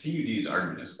 Like CUDs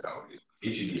are municipalities.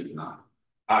 HED is not.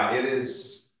 It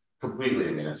is completely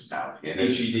a municipality. And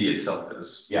it's, HED itself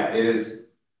is. yeah, it is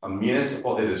a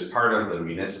municipal, it is part of the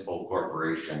municipal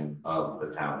corporation of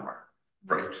the town park.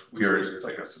 Right. We are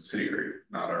like a subsidiary,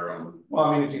 not our own. Well,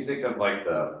 I mean, if you think of like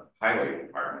the highway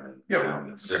department in Yep.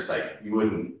 town, it's just like, you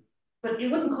wouldn't. But you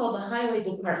wouldn't call the highway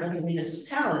department a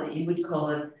municipality, you would call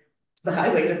it the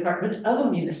highway department of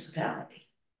a municipality.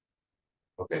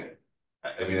 Okay,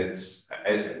 I mean,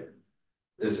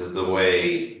 this is the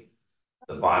way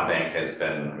the bond bank has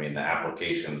been, I mean, the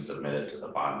application submitted to the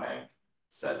bond bank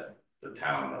said the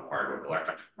town of Hardwick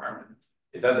Electric Department.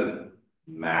 It doesn't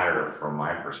matter from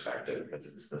my perspective because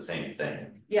it's the same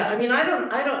thing. Yeah, I mean, I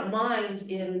don't mind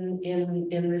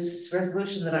in this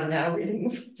resolution that I'm now reading,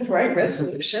 the right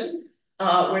resolution.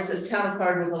 Where it says Town of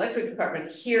Hardwick Electric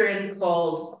Department, herein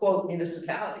called quote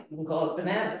municipality, you can call it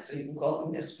bananas, so you can call it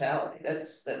municipality,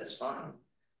 that's fine.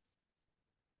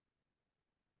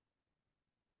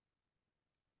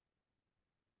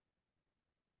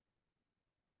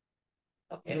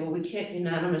 Okay, well, we can't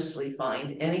unanimously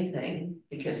find anything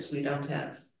because we don't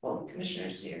have all the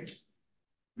commissioners here.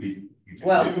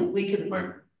 Well, we could,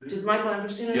 did Michael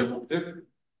Anderson? Yep.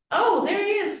 Oh, there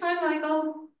he is, hi,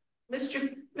 Michael,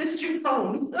 Mr.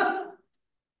 Phone.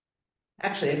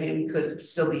 Actually, I mean, we could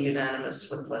still be unanimous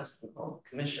with less than the whole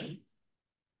commission.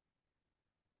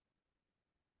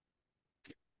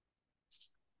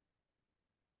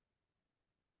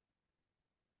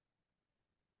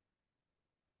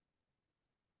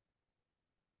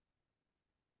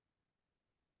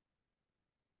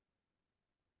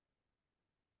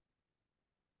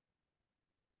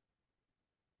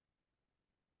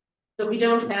 So we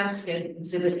don't have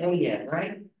exhibit A yet,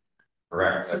 right?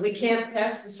 Correct. So we can't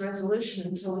pass this resolution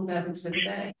until we have exhibit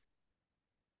A.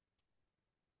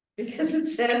 Because it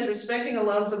says respecting a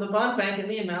loan from the bond bank in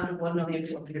the amount of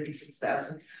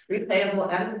 $1,256,000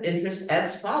 repayable at interest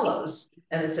as follows.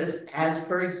 And it says as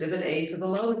per exhibit A to the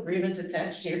loan agreement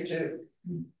attached here too.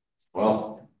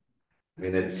 Well, I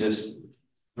mean, it's just,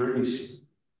 I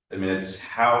mean, it's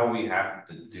how we have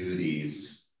to do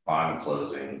these bond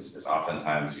closings is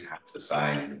oftentimes you have to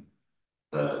sign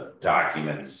the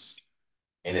documents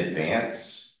in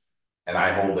advance. And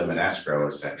I hold them in escrow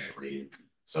essentially,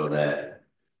 so that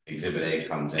exhibit A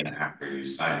comes in after you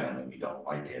sign them and you don't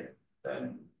like it,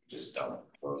 then you just don't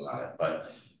close on it.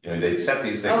 But you know, they set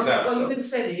these things up. Well, so. you didn't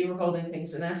say that you were holding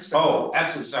things in escrow. Oh,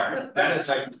 absolutely, sorry. That is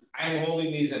like, I'm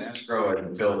holding these in escrow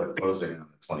until the closing on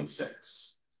the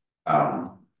 26th.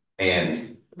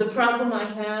 And The problem I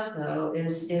have though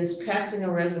is passing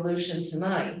a resolution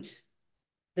tonight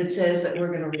that says that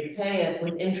we're gonna repay it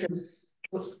with interest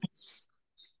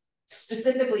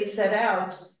specifically set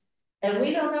out, and we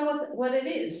don't know what it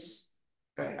is.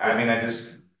 Okay, I mean, I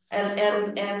just,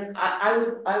 And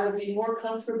I would be more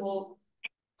comfortable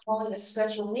calling a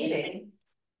special meeting.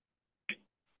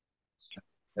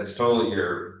 that's totally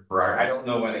your, I don't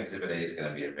know when exhibit A is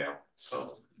gonna be available,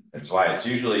 so that's why it's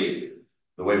usually.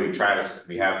 The way we try to,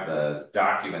 we have the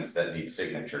documents that need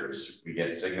signatures, we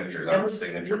get signatures on the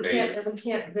signature page. And we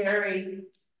can't vary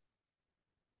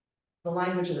the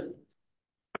language of it.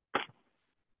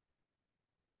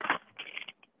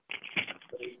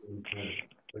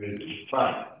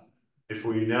 But if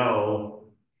we know,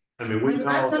 I mean, we know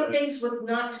I've done that, things with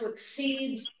not to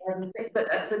exceeds and, but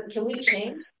can we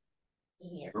change?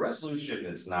 Here. The resolution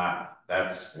is not,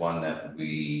 that's one that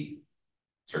we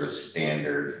sort of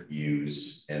standard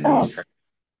use in these.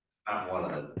 Not one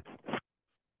of the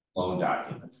loan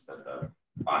documents that the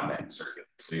bond bank circulates,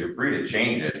 so you're free to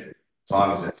change it as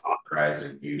long as it's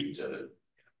authorizing you to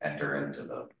enter into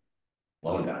the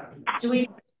loan document. Do we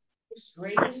interest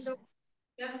rate is still,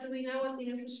 Jeff, do we know what the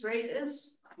interest rate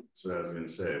is? so I was gonna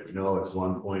say, we know it's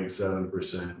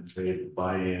 1.7% paid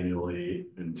biannually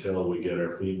until we get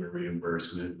our FEMA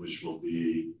reimbursement, which will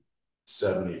be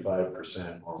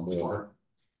 75% or more.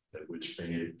 At which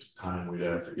time we'd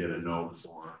have to get a note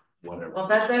for whatever. Well,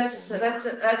 that's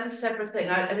a separate thing.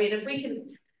 I mean, if we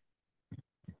can,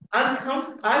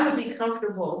 I would be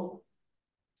comfortable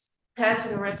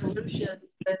passing a resolution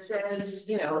that says,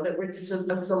 you know, that it's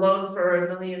a loan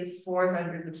for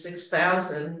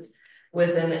 $1,406,000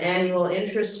 with an annual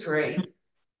interest rate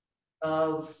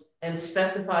of, and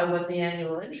specify what the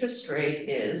annual interest rate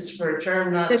is for a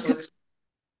term not to exceed.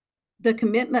 The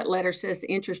commitment letter says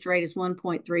the interest rate is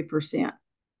 1.3%.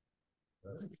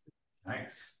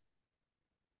 Nice.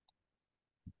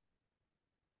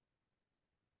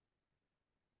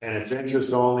 And it's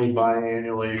interest only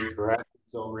biannually, correct?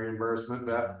 Until reimbursement,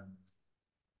 Beth?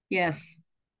 Yes.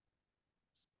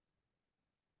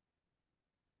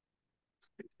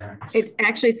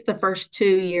 It's the first 2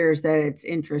 years that it's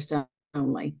interest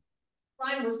only.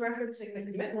 Fine with referencing the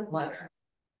commitment letter.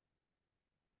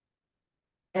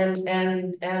 And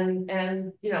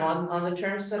you know, on the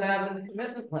terms set out in the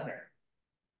commitment letter.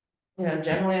 You know,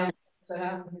 generally on set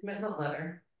out in the commitment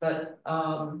letter, but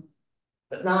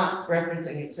not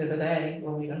referencing exhibit A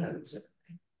when we don't have exhibit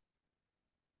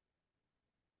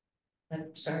A.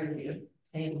 I'm sorry to be a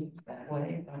pain that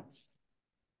way, but.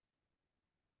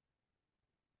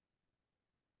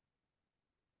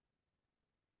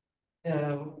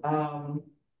 So,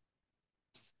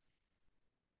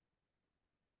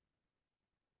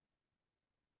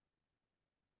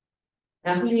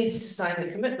 now who needs to sign the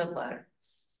commitment letter?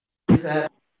 Is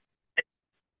that?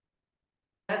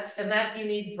 And that you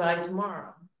need by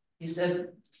tomorrow. You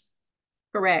said.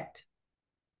 Correct.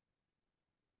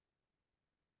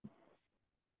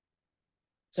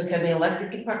 So can the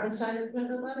electric department sign the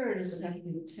commitment letter, or does it have to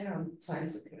be the town that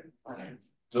signs the commitment letter?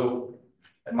 So,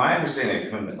 my understanding of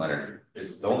commitment letter,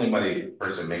 it's the only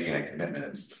person making a commitment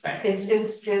is the bank. I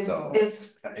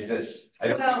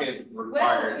don't think it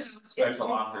requires special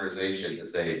authorization to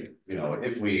say, you know,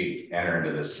 if we enter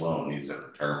into this loan, these are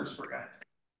the terms we're gonna.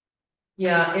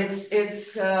 Yeah, it's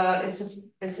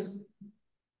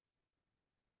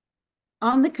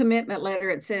on the commitment letter,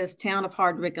 it says Town of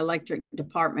Hardwick Electric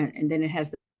Department, and then it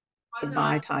has the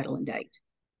buy title and date.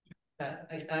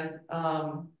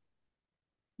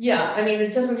 Yeah, I mean,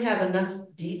 it doesn't have enough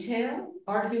detail,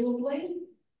 arguably.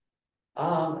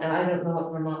 And I don't know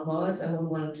what Vermont law is, I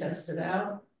wouldn't want to test it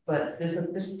out, but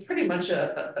there's pretty much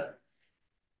a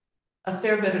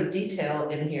fair bit of detail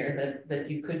in here that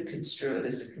you could construe it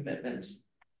as a commitment.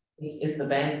 If the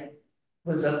bank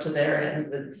was up to their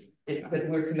end, that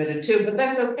we're committed to, but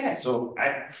that's okay. So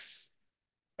I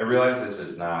realize this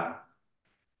is not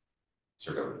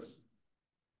sort of,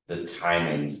 the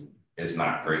timing is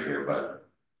not great here, but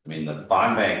I mean, the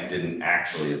bond bank didn't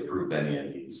actually approve any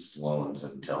of these loans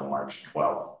until March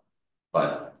 12th.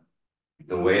 But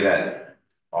the way that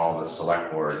all the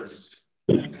select boards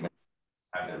have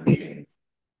their meeting,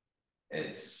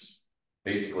 it's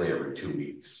basically every 2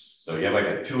 weeks. So you have like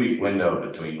a 2-week window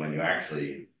between when you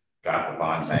actually got the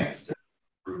bond bank to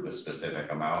approve a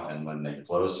specific amount and when they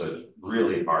close. So it's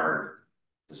really hard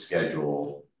to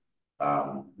schedule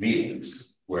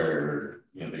meetings where,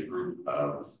 you know, the group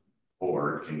of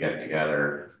board can get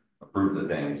together, approve the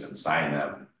things and sign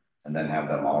them, and then have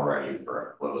them all ready for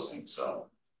a closing. So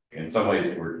in some ways,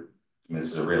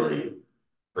 this is a really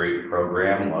great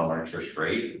program, low interest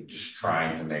rate, just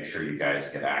trying to make sure you guys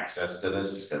get access to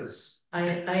this, because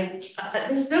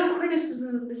there's no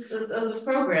criticism of this, of the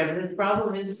program, the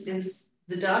problem is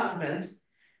the document.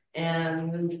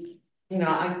 And, you know,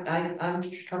 I'm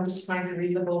just trying to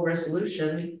read the whole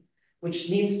resolution, which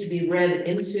needs to be read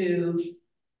into.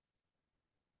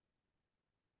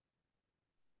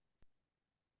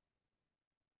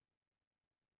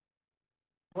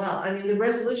 Well, I mean, the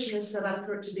resolution is set up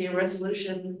for it to be a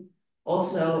resolution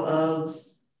also of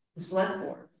the select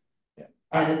board. Yeah.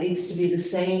 And it needs to be the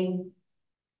same,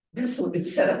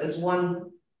 it's set up as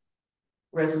one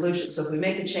resolution, so if we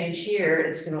make a change here,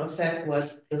 it's gonna affect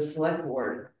what the select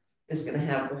board is gonna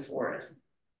have before it.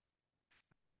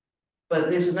 But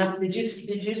there's enough, did you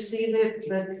see the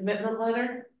commitment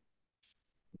letter?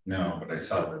 No, but I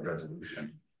saw the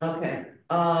resolution. Okay,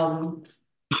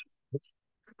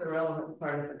 the relevant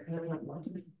part of the commitment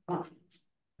letter.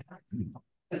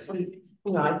 If we,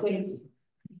 you know, I think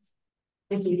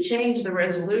if you change the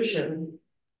resolution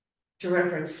to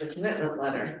reference the commitment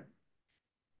letter,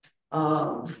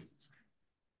 I'm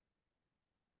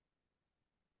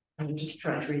just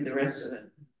trying to read the rest of it.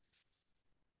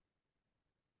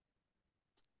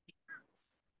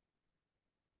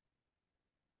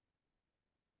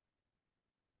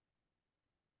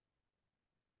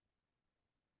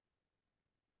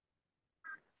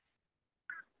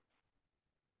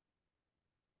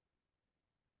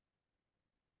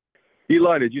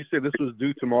 Eli, did you say this was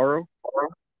due tomorrow?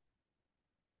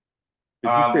 Did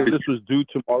you say this was due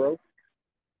tomorrow?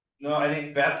 no, I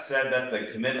think Beth said that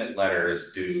the commitment letter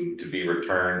is due to be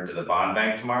returned to the bond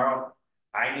bank tomorrow.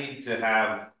 I need to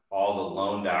have all the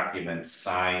loan documents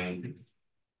signed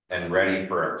and ready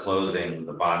for a closing of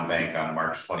the bond bank on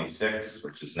March 26th,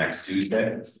 which is next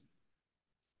Tuesday.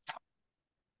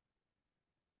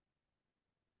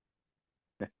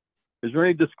 Is there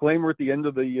any disclaimer at the end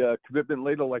of the commitment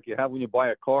letter, like you have when you buy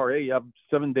a car? Hey, you have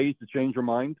 7 days to change your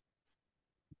mind.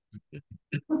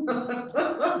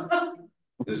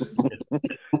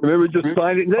 Remember, just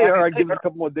sign it. Hey, all right, give us a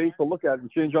couple more days to look at it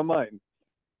and change our mind.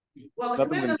 Well,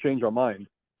 Nothing going to change our mind.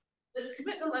 the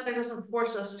commitment letter doesn't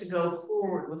force us to go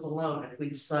forward with a loan if we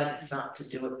decide not to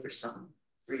do it for some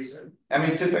reason. I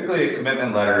mean, typically a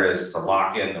commitment letter is to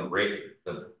lock in the rate,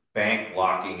 the bank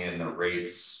locking in the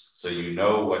rates, so you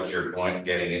know what you're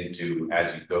getting into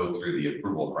as you go through the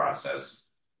approval process.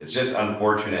 It's just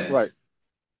unfortunate. Right.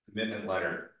 Commitment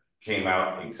letter came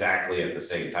out exactly at the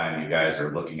same time you guys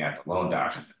are looking at the loan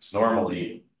documents.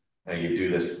 Normally, you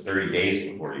do this 30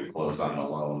 days before you close on the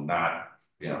loan, not,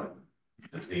 you know,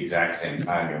 it's the exact same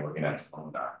time you're looking at the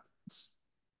loan documents.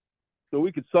 So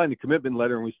we could sign the commitment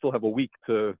letter and we still have a week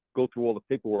to go through all the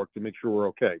paperwork to make sure we're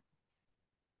okay.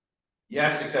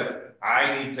 Yes, except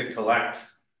I need to collect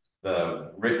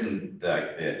the written,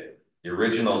 the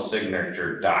original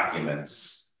signature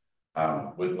documents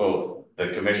with both the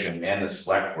commission and the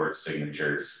select board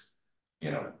signatures,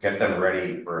 you know, get them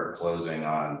ready for a closing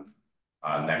on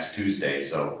next Tuesday.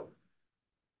 So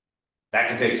that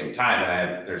can take some time,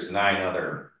 and there's 9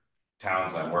 other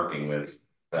towns I'm working with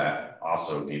that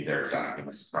also need their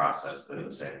documents processed in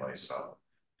the same way. So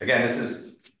again, this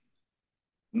is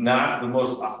not the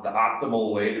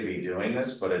optimal way to be doing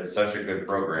this, but it's such a good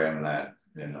program that,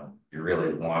 you know, you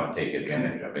really want to take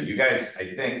advantage of it. You guys,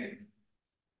 I think,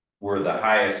 were the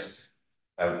highest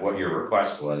of what your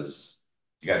request was.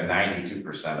 You got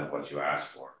 92% of what you asked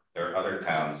for. There are other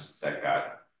towns that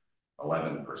got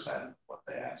 11% what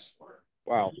they asked for.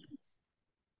 Wow.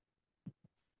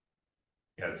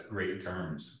 Yeah, it's great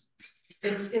terms.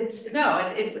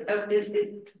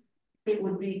 It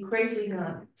would be crazy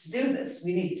not to do this.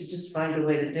 We need to just find a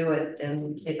way to do it,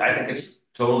 and I think it's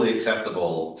totally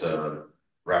acceptable to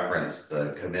reference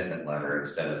the commitment letter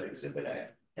instead of Exhibit A,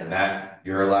 and that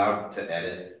you're allowed to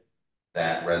edit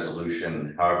that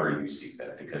resolution however you see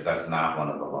fit, because that's not one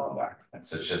of the loan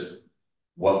documents. It's just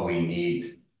what we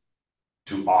need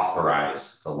to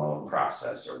authorize the loan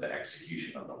process or the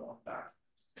execution of the loan document.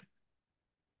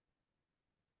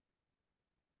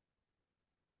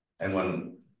 And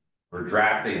when we're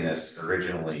drafting this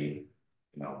originally,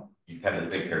 you know, you tend to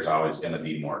think there's always going to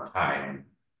be more time,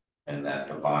 and that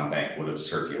the bond bank would have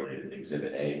circulated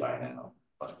Exhibit A by now,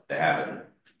 but they haven't.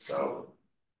 So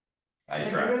I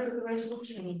tried. read the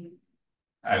resolution.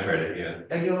 I've read it, yeah.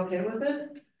 Are you okay with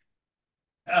it?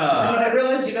 I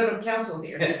realize you don't have counsel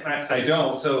here. I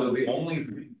don't, so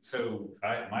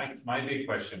my big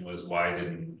question was why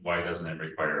doesn't it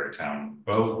require a town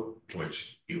vote,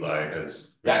 which Eli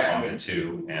has responded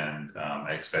to, and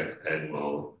I expect Ed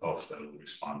will also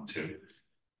respond to.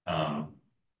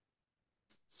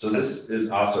 So this is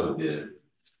also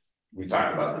we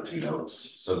talked about the two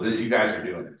notes, so that you guys are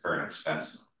doing the current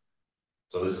expense note.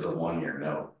 So this is a 1-year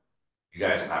note. You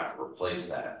guys have to replace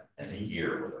that in a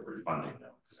year with a refunding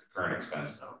note, because the current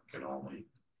expense note can only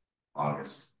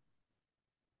August.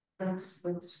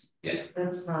 That's Yeah.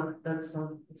 that's not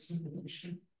an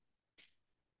issue.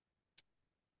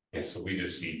 Yeah, so we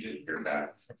just need to hear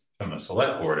back from the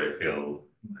select board, I feel,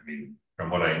 I mean, from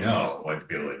what I know, I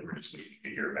feel like we're just needing to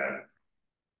hear back.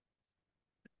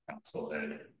 Council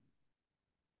and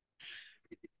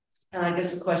And I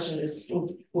guess the question is,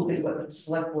 will be whether the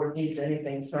select board needs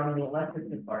anything from the electric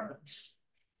department,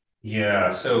 yeah,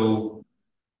 so.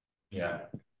 Yeah,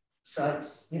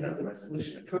 besides, you know, the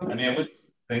resolution approval. I mean, I would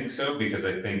think so, because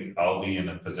I think I'll be in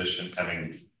a position,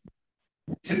 having.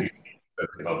 To these meetings, I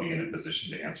think I'll be in a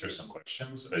position to answer some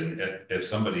questions, and if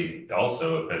somebody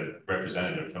also, if a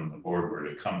representative from the board were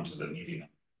to come to the meeting on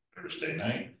Thursday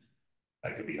night.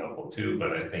 That could be helpful too,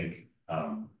 but I think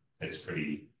it's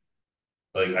pretty.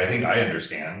 Like, I think I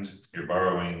understand you're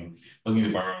looking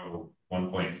to borrow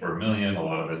 1.4 million, a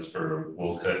lot of it's for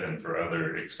Wolcott and for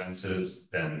other expenses,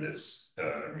 and this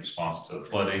response to the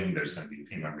flooding, there's gonna be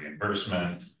FEMA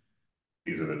reimbursement.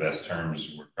 These are the best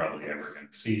terms we're probably ever gonna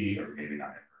see, or maybe not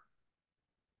ever.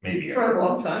 Maybe For ever. a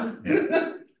long time.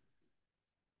 Yeah.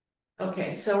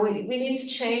 Okay, so we need to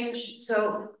change,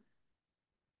 so.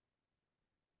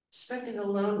 Expecting a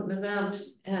loan amount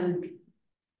and.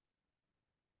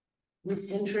 With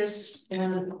interest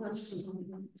and.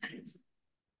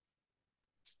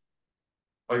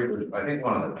 I think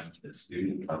one of the benefits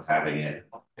of having it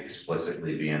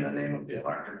explicitly be in the name of the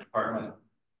electric department.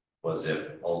 Was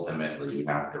if ultimately you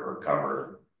have to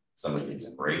recover some of these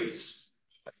rates.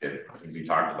 If we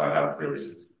talked about how really,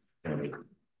 you know,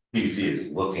 PUC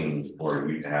is looking for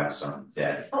you to have some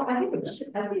debt. Oh, I think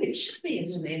it should be in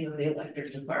the name of the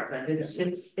electric department,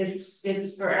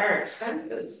 it's for our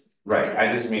expenses. Right,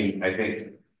 I just mean, I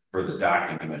think for the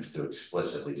documents to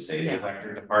explicitly say the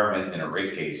electric department in a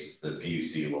rate case, the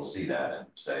PUC will see that and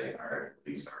say, all right,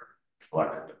 these are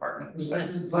electric department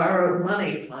expenses. Borrowed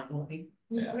money finally.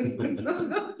 Yeah.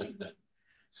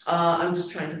 I'm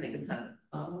just trying to think of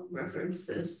how to reference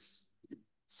this.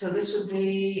 So this would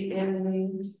be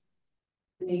in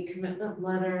the commitment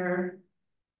letter.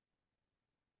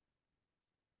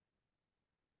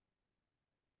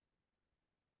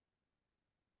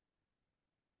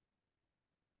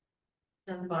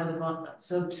 Sent by the bond,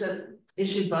 so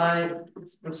issued by,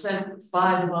 or sent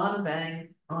by the bond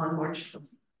bank on March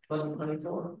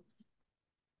 2024.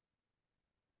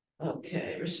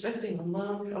 Okay, respecting the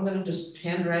loan, I'm gonna just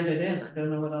handwrite it in, I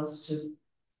don't know what else to.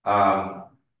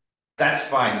 That's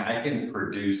fine, I can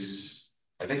produce,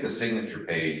 I think the signature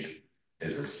page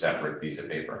is a separate piece of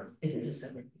paper. It is a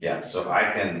separate. Yeah, so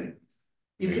I can,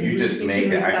 You just make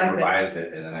it, I retype can it. revise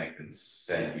it, and then I can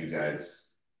send you guys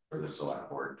for the select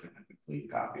board a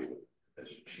complete copy with the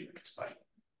sheet explained.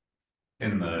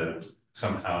 In the,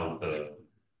 somehow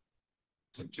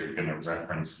since you're gonna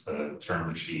reference the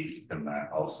term sheet and that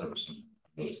also some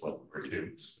those level or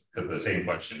two, because the same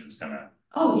question is gonna.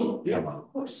 Oh, yeah,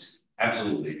 of course.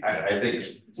 Absolutely, I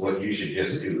think what you should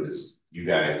just do is, you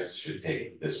guys should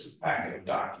take this packet of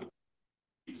documents.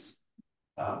 He's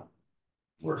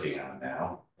working on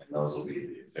now, and those will be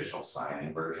the official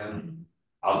signing version.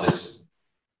 I'll just,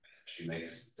 she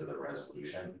makes to the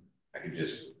resolution, I could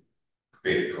just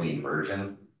create a clean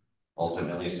version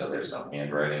ultimately, so there's no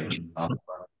handwriting on the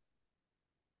front.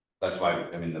 That's why,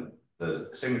 I mean, the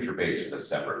signature page is a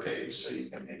separate page, so you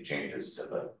can make changes to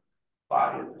the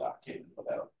body of the document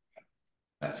without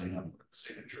messing up with the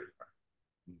signature.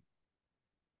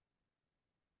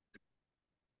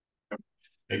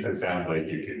 Makes it sound like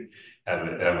you can have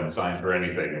them sign for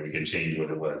anything and we can change what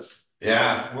it was.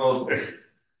 Yeah, well,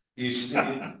 you should,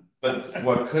 but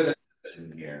what could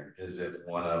happen here is if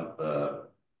one of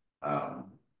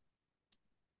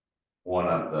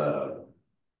the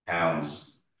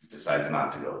towns decides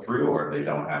not to go through, or they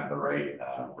don't have the right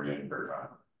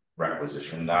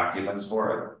requisition documents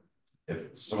for it.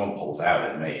 If someone pulls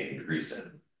out, it may increase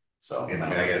it. So I mean,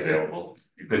 I guess you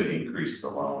could increase the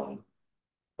loan.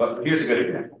 But here's a good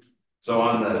example. So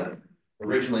on the,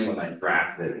 originally when I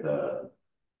drafted the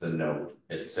note,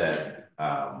 it said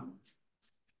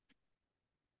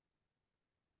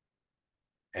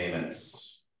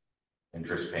payments,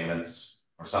 interest payments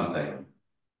or something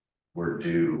were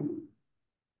due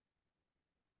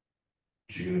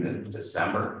June and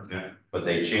December. Yeah. But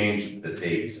they changed the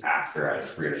dates after I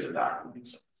created the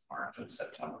documents, March and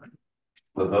September.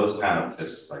 So those kind of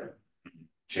just like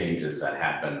changes that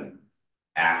happen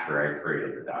after I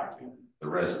created the document. The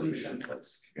resolution,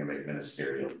 that's you can make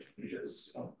ministerial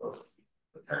changes, you know,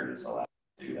 the attorneys allowed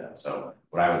do that. So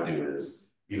what I would do is,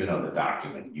 even though the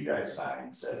document you guys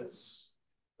signed says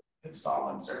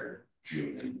installments are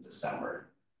June and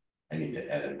December, I need to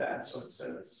edit that so it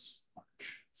says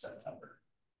March, September.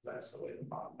 That's the way the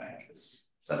bond bank is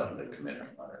set up the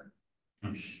commitment letter.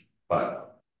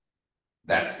 But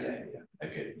that's the idea.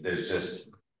 Okay, there's just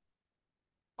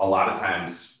a lot of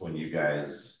times when you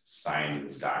guys sign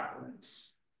these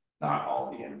documents, not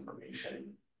all the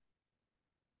information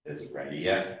is ready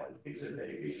yet. Like Exhibit A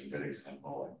is a good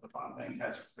example. Like the bond bank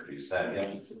hasn't produced that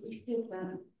yet.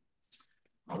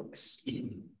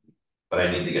 But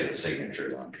I need to get the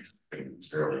signature on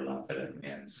it's early enough in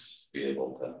advance to be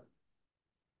able to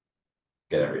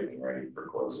get everything ready for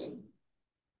closing.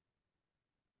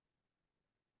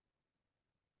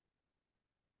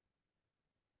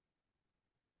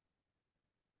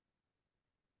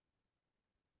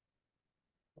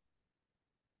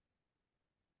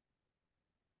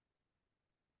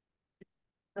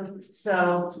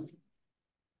 So.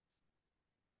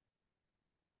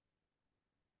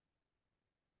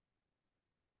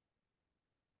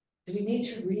 Do we need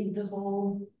to read the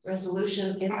whole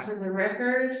resolution into the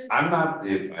record? I'm not,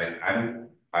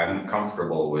 I'm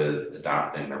comfortable with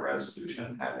adopting the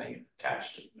resolution, having it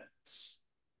attached to the minutes.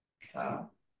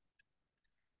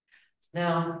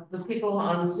 Now, the people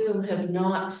on Zoom have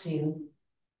not seen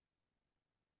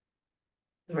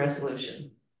the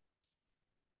resolution.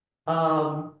 It's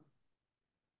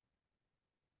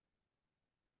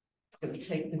gonna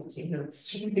take 15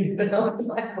 minutes to read it out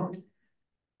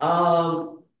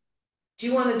loud. Do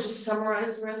you want to just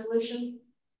summarize the resolution?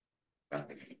 I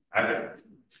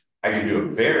can do a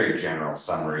very general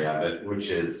summary of it, which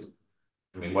is,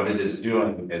 I mean, what it is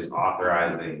doing is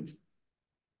authorizing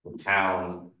the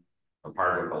town, a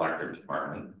part of electric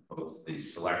department, both the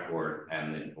select board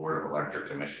and the board of electric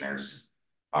commissioners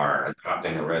are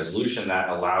adopting a resolution that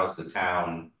allows the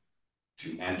town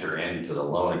to enter into the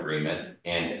loan agreement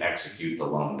and to execute the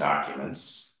loan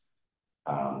documents.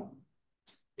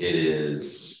 It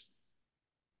is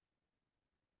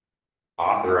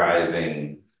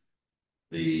authorizing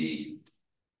the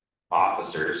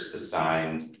officers to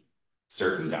sign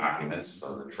certain documents,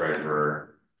 so the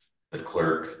treasurer, the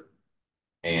clerk,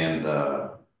 and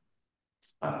the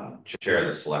chair of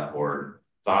the select board.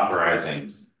 It's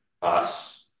authorizing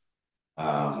us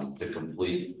to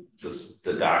complete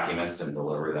the documents and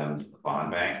deliver them to the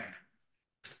bond bank.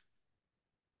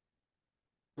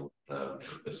 The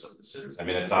purpose of this is, I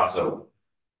mean, it's also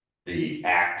the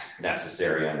act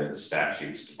necessary under the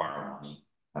statutes to borrow money.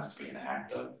 Has to be an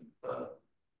act of the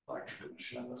electric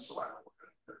commission and the select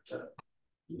board to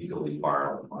legally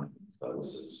borrow the money. So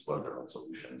this is what the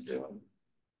resolution is doing.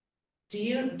 Do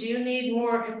you need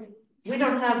more? We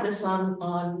don't have this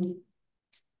on.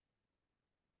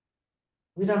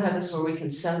 We don't have this where we can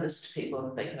send this to people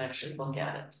if they can actually look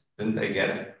at it. Didn't they get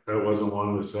it? That wasn't one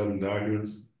of the 7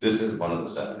 documents. This is one of the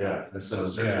 7. Yeah, that's So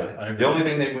yeah, the only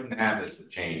thing they wouldn't have is the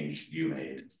change you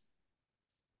made.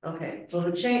 Okay, well,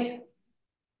 the change.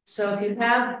 So if you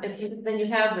have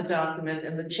the document,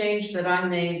 and the change that I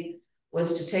made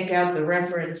was to take out the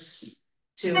reference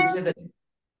to exhibit.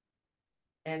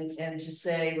 And to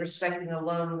say respecting a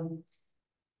loan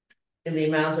in the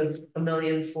amount of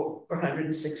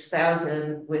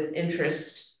 $1,406,000 with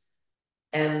interest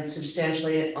and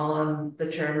substantially on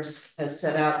the terms as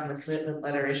set out in the commitment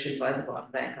letter issued by the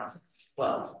bond bank on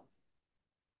 12.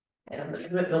 And the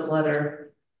commitment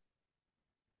letter,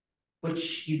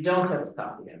 which you don't have a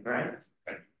copy of, right?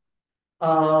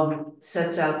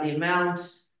 Sets out the amount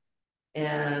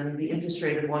and the interest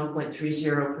rate of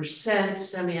 1.30%,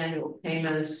 semi-annual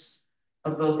payments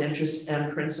of both interest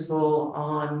and principal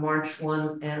on March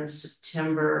 1 and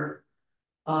September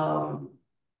 1.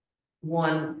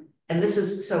 And this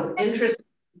is, so interest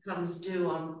becomes due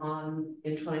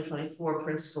in 2024,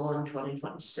 principal in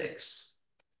 2026.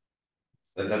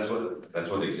 That's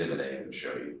what exhibit A would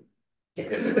show you.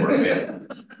 If it were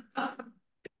available.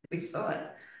 We saw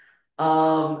it.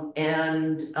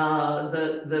 And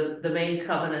the main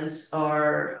covenants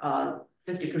are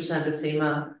 50% of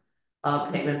FEMA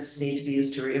payments need to be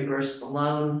used to reimburse the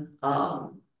loan.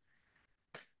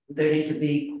 There need to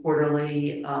be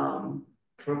quarterly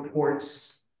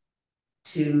reports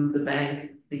to the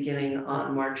bank beginning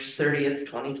on March 30th,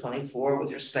 2024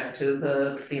 with respect to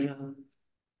the FEMA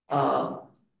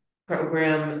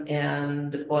program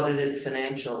and audited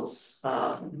financials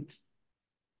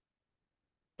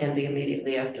ending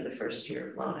immediately after the first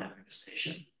year of loan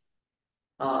amortization.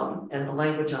 And the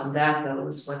language on that though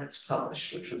is when it's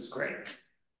published, which was great.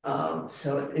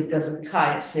 So it doesn't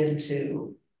tie us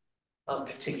into a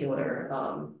particular,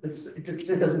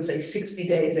 it doesn't say 60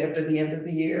 days after the end of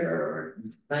the year or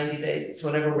 90 days, it's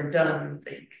whenever we're done,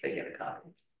 they get a copy.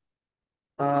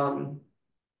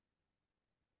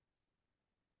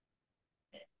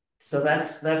 So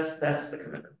that's the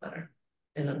commitment letter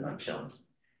in a nutshell,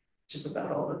 which is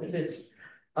about all that it is.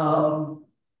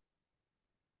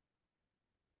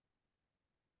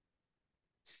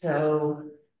 So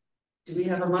do we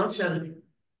have a motion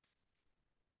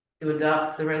to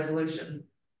adopt the resolution?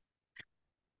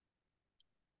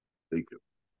 Thank you.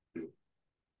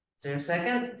 Is there a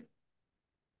second?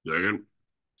 Second.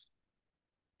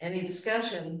 Any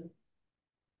discussion?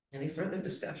 Any further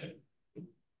discussion?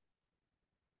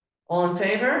 All in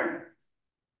favor?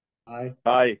 Aye.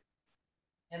 Aye.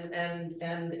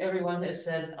 And everyone has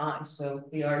said aye, so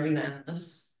we are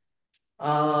unanimous.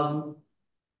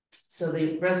 So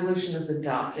the resolution is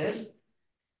adopted.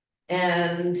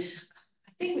 And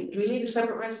I think we need a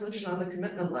separate resolution on the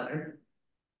commitment letter.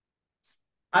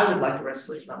 I would like a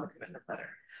resolution on the commitment letter.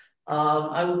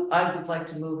 I would like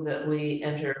to move that we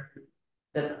enter,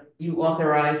 that you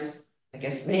authorize, I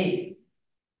guess me,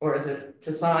 or is it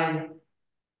to sign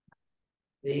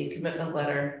the commitment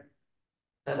letter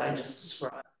that I just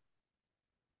described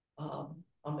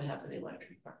on behalf of the electric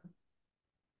department.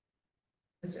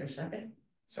 Is there a second?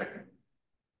 Second.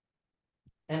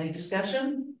 Any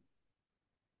discussion?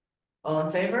 All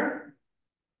in favor?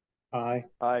 Aye.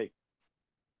 Aye.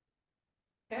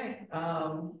 Okay,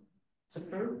 it's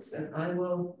approved, and I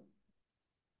will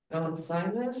go and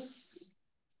sign this.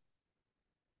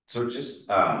 So just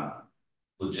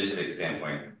logistics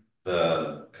standpoint,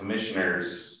 the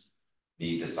commissioners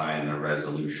need to sign the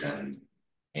resolution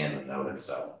and the note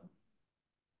itself.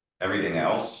 Everything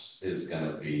else is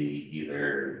gonna be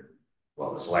either,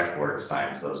 well, the select board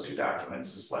signs those two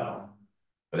documents as well.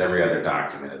 But every other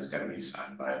document is gonna be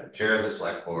signed by the chair of the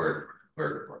select board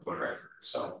or the treasurer.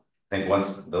 So I think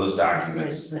once those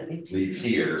documents leave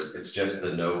here, it's just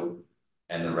the note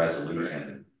and the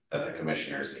resolution that the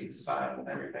commissioners need to sign, and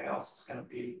everything else is gonna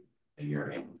be in your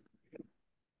name.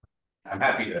 I'm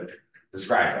happy to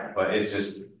describe them, but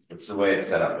it's the way it's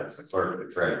set up. It's the clerk,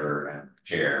 the treasurer, and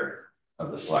chair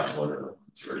of the select board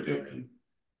who are doing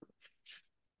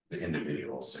the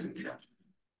individual signature.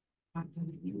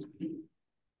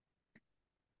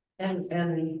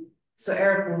 And so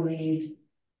Eric will need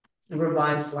the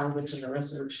revised language in the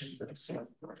resolution for the select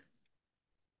board.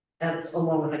 And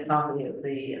along with a copy of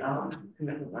the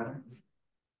commitment letter.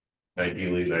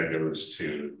 Ideally, that goes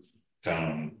to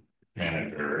town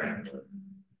manager and.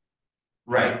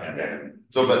 Right, And then,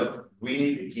 so but we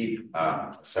need to keep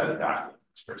a set of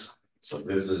documents for something. So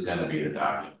this is gonna be the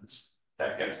documents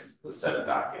that gets, the set of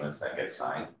documents that get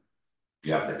signed.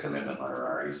 You have the commitment letter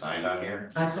already signed on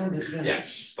here. I signed it, yeah.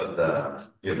 Yes, but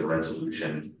you have the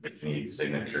resolution, which needs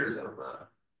signatures of the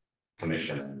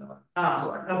commission and the.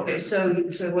 select board. Okay, so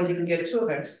when you can get two of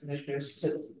our signatures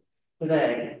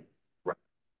today,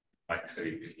 I'd say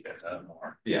you could get that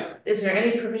more. Yeah, is there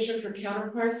any provision for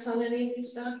counterparts on any of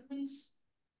these documents?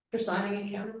 For signing in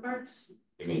counterparts?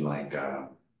 you mean like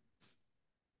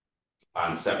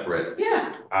on separate, Yeah.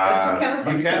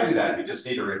 you can do that, you just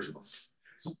need originals.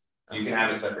 You can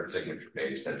have a separate signature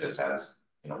page that just has,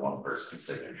 one person's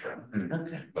signature,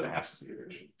 Okay, but it has to be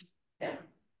original.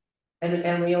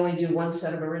 and we only do one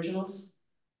set of originals?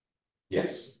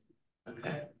 Yes,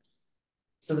 Okay.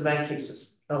 So the bank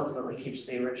ultimately keeps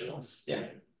the originals? yeah,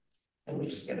 And we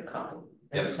just get a copy?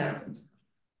 Yep.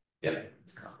 Yep.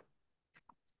 It's a copy.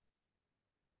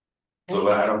 So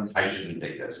but I shouldn't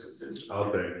take this because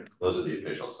I'll take it. those are the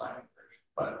official signing version,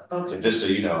 but so Okay, just so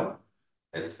you know,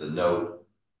 it's the note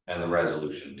and the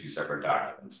resolution, two separate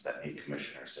documents that need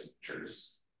commissioner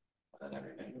signatures. And then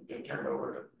everything will get turned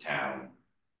over to the town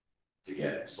to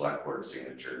get select board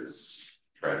signatures,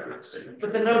 treasurer signatures.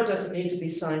 but the note doesn't need to be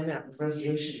signed now, the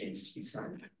resolution needs to be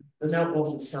signed. The note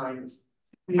wasn't signed.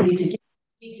 We need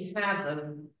to have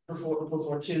them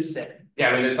before Tuesday. Yeah,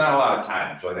 I mean, there's not a lot of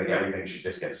time, so I think everything should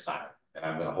just get signed, and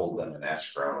I'm gonna hold them in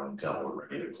escrow until we're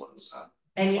ready to close up.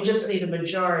 And you just need a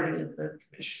majority of the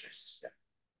commissioners.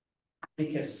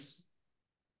 Because,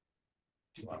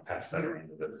 Do you want to pass that around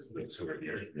to the two are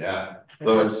here? Yeah,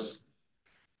 so it's.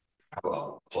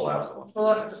 Well, pull out the one. pull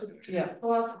out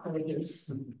the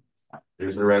pages.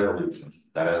 Here's the resolution,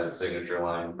 that has a signature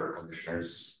line for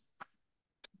commissioners.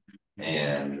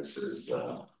 And this is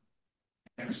the.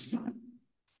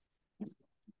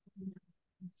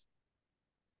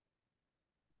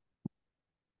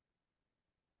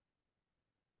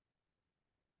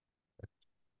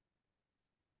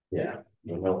 Yeah,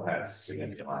 the note has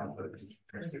signature line, but it's.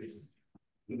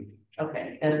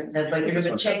 Okay, and but you're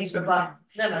gonna change the body,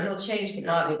 no, he'll change the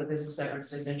body, but there's a separate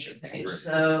signature page, Right.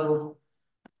 so.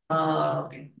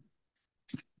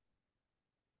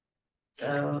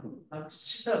 So,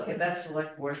 okay, that's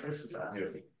select board, this is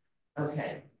us,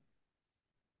 okay.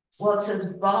 Well, it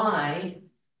says by.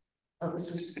 Oh,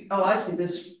 this is, oh, I see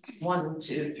this 1,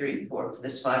 2, 3, 4,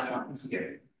 this 5 lines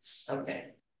here,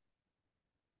 okay.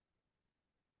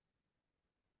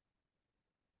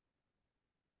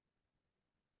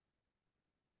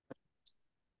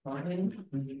 Fine.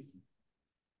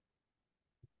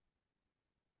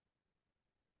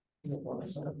 One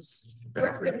of those.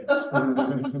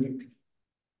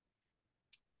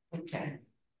 Okay.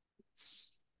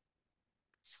 It's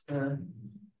the,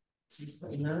 this is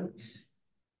the note.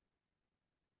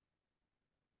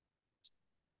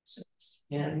 So,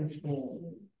 and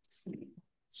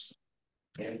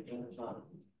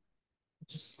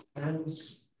just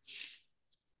those.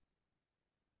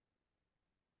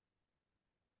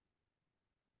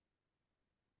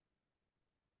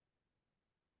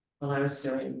 Well, I was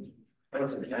doing, I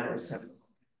was having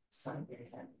Sunday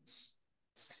hands.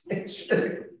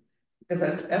 Because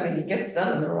I mean, it gets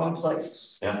done in the wrong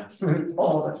place. Yeah.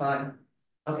 All the time.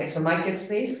 Okay, so Mike gets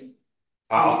these?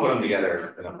 I'll put them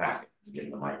together in a packet, get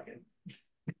the mic in.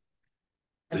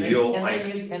 And then, You'll and like-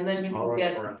 then you can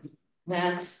get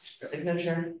Matt's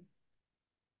signature.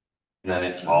 And then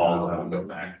it's all go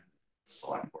back,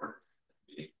 select board.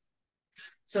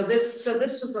 So this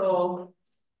was all.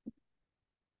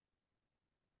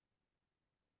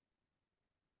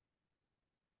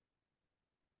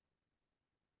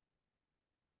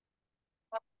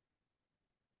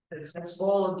 That's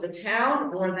all of the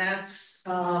town, or that's,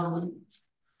 are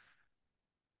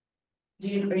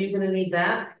you gonna need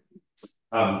that?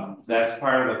 That's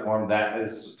part of the form, that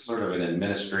is sort of an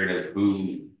administrative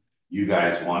who you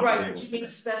guys want. Right, but you need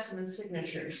specimen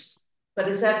signatures. But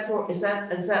is that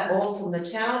all from the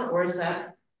town, or is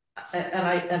that,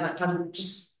 I'm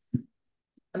just.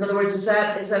 In other words, is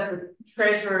that the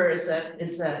treasurer, is that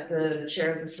the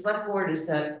chair of the select board, is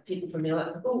that people from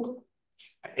the who?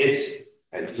 It's,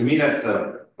 to me, that's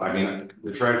I mean,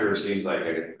 the treasurer seems like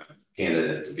a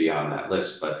candidate to be on that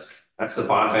list, but that's the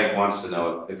bond bank wants to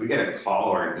know if we get a call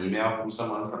or an email from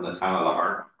someone from the town of the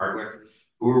Hardwick,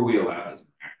 who are we allowed to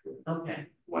act with? Okay.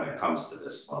 When it comes to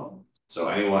this loan. So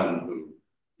anyone who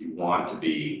you want to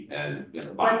be and the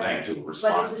bond bank to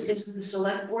respond to. But is it the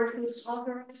select board who is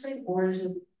authorizing, or is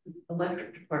it the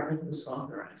electric department who's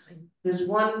authorizing? There's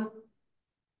one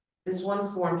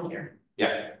form here.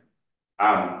 Yeah.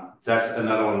 That's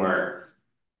another one where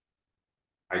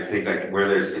I think like where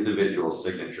there's individual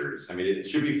signatures. I mean, it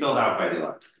should be filled out by the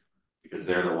electric because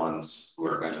they're the ones who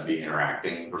are going to be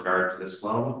interacting in regard to this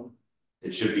loan.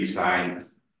 It should be signed.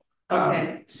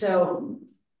 Okay, so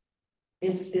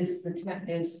is the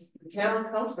town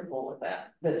comfortable with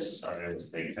that? Sorry, I was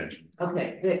paying attention.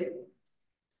 Okay,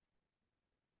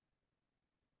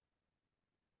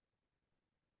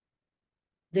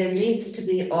 there needs to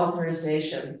be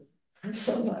authorization from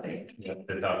somebody Yeah,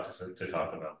 to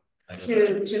talk about.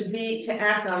 to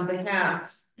act on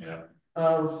behalf Yeah,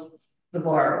 of the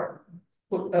borrower.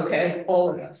 Okay, all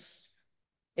of us.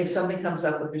 If something comes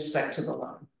up with respect to the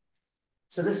loan.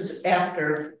 So this is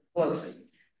after closing.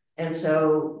 And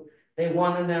so they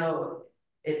want to know,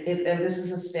 and this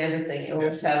is a standard thing, you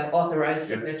always have authorized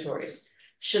signatories.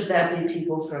 Should that be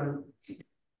people from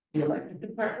the electric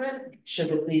department? Should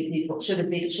it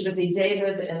be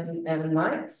David and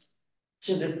Mike?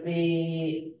 Should it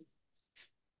be?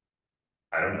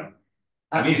 I don't know.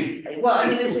 I mean. Well, I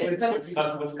mean, it's What's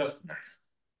customary?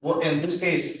 Well, in this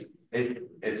case,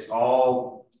 it's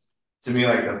all, to me,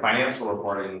 like the financial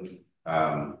reporting,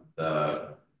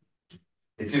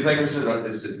 it seems like this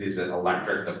is an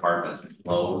electric department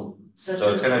loan.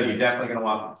 So it's you're definitely gonna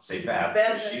want to say Beth,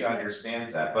 because she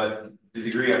understands that, but to the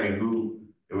degree, I mean,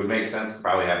 it would make sense to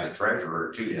probably have the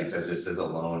treasurer too, because this is a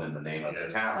loan in the name of the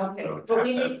town. okay, So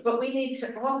but we need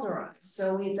to authorize,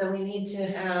 so we need to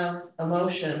have a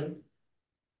motion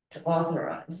to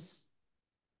authorize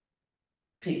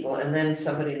people, and then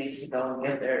somebody needs to go and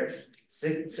get their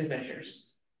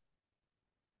signatures.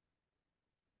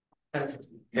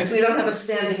 Because we don't have a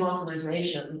standing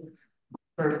authorization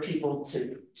for people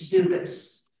to do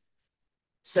this.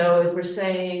 So if we're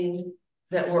saying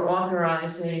that we're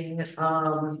authorizing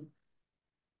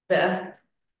Beth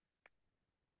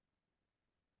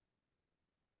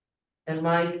and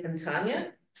Mike and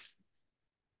Tanya.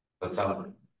 that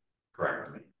sounds correct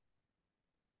to me.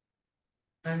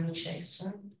 I'm Chase,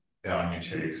 right? Anya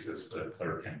Chase is the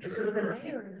clerk and Is it with an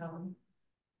treasurer. A or an O?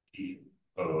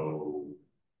 E-O.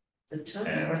 The Tony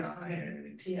or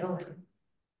Tanya? T-O-N.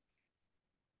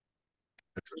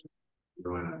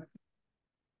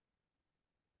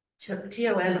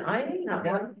 T-O-N-I, not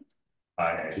one.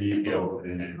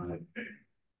 T-O-N-I.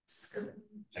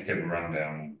 I can run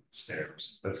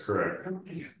downstairs. That's correct.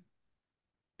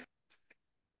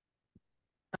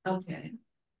 Okay.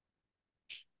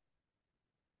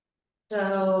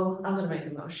 So I'm gonna make a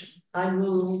motion. I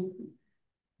move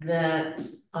that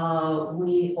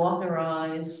we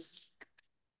authorize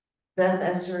Beth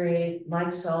Essery,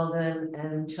 Mike Sullivan,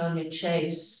 and Tonya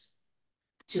Chase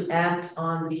to act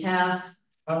on behalf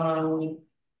of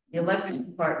the electric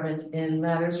department in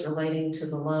matters relating to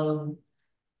the loan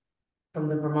from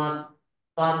the Vermont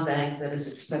Bond Bank that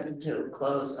is expected to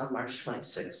close on March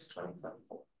 26,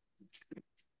 2024.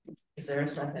 Is there a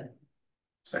second?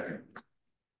 Second.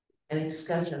 Any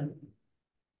discussion?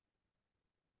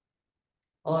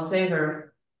 All in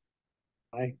favor?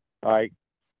 All right.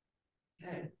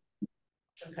 Okay.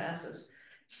 Motion passes.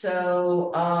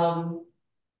 So,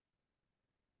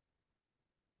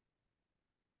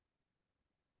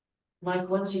 Mike,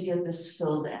 once you get this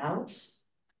filled out,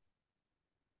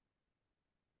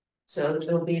 so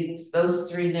there'll be those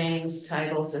three names,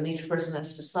 titles, and each person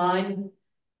has to sign,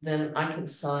 then I can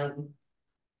sign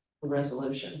the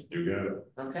resolution, You got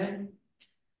it. okay?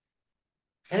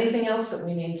 Anything else that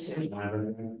we need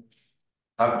to?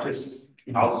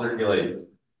 I'll circulate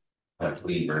a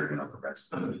clean version of the rest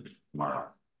of it tomorrow.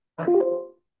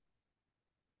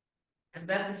 And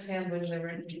Beth is handling the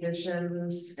written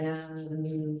conditions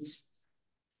and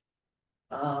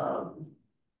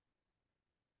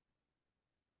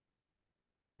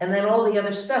and then all the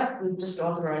other stuff, we've just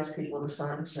authorized people to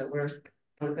sign, so we're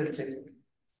good to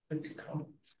go.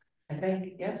 I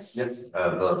think, yes? Yes,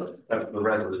 the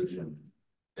resolution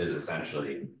is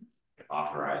essentially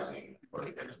authorizing or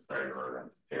the treasurer and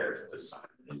chair to sign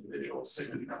individual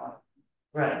signature on it.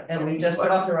 Right, and we just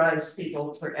authorize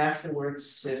people for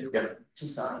afterwards Yep. to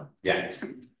sign. Yeah.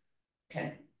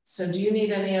 Okay, so do you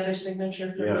need any other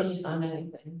signature for me Yes. on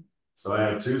anything? So I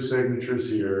have 2 signatures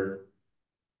here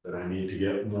that I need to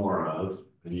get more of.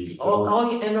 I need to.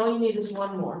 All you need is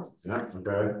one more. Yeah,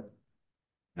 okay.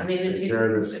 I mean, if Take you-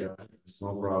 care of this guy, it's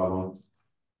no problem.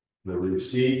 The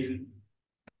receipt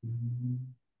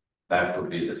That would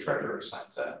be the treasurer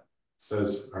signs that.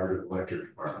 says Hardwick Electric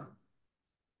Department.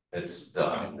 It's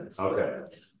done.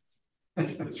 Okay.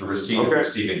 It's a receipt of Okay,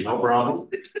 receiving. no problem.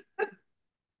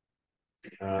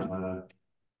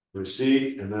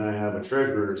 Receipt, and then I have a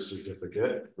treasurer's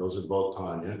certificate, those are both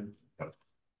Tanya.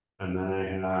 And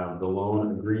then I have the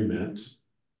loan agreement.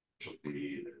 Which will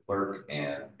be the clerk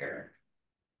and Eric.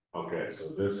 Okay,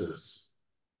 so this is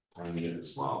Tanya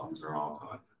as well, these are all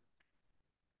Tanya.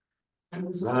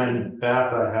 Then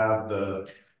Beth, I have the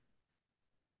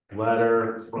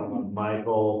letter from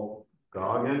Michael The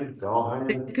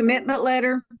Gallhan. commitment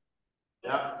letter,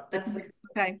 Yeah, that's,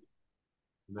 okay.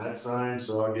 and that's signed,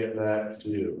 so I'll get that to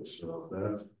you, so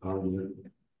that's on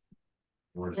you.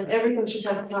 And everything should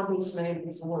have copies made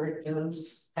before it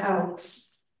goes out.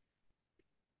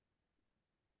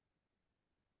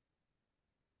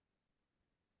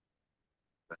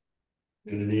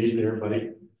 You need there,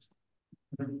 buddy,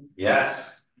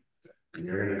 Yes,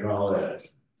 you're gonna call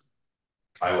it.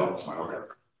 I will.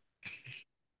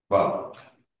 Well,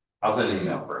 I'll send an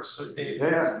email first, so Dave.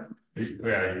 Yeah.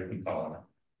 Yeah, you can call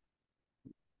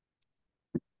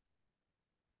it.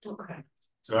 Okay.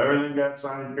 So everything got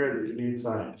signed here that you need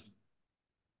signed,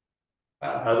 Uh,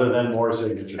 other than more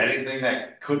signatures. anything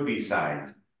that could be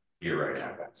signed here right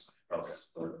now, that's. Okay.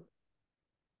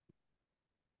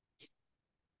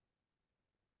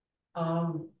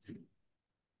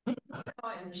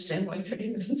 I understand why 30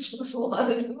 minutes was a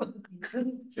lot of.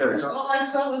 Yeah, All I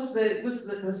saw was the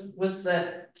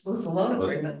loan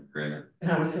agreement, Agreement.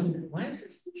 and I was thinking, why is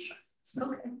this? It's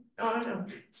okay, I don't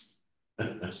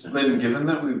know, Lynn, given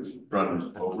that we've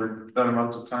run over that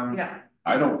amount of time, yeah.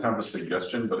 I don't have a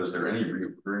suggestion, but is there any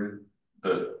reoccurring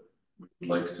that we'd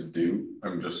like to do?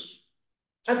 I'm just,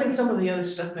 I think some of the other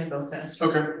stuff may go faster.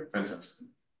 okay, fantastic.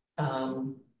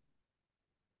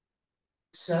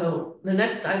 So the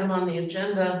next item on the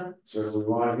agenda, So do we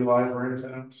want to Eli for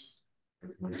anything else?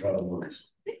 We got a list.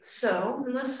 I think so,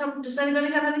 does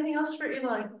anybody have anything else for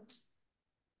Eli?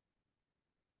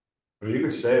 I mean, you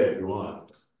can stay if you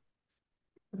want,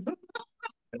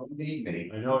 Don't need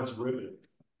me. I know it's riveting.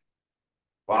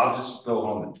 Well, I'll just go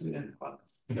home and tune in.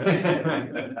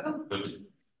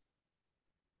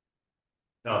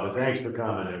 No, but thanks for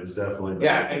coming, it was definitely.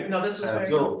 Yeah, No, this was very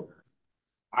good. so.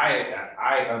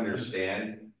 I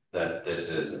understand that this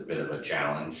is a bit of a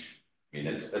challenge. I mean,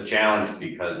 it's a challenge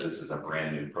because this is a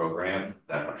brand new program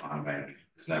that the bond bank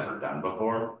has never done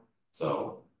before.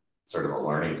 So sort of a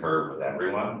learning curve with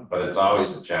everyone, but it's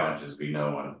always a challenge, as we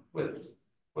know, with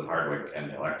Hardwick and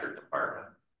the electric department,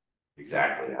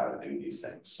 exactly how to do these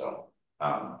things. So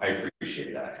I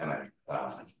appreciate that, and I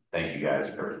thank you guys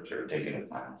for taking the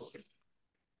time.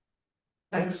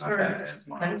 Thanks for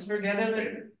getting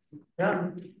it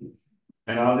done.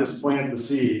 And I'll just plant the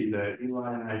seed that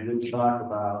Eli and I did talk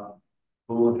about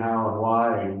who and how and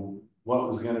why and what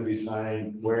was gonna be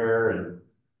signed where, and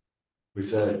we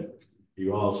said,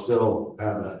 you all still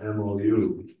have an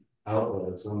MOU out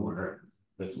there somewhere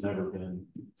that's never been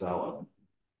developed.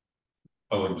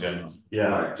 Oh, in general.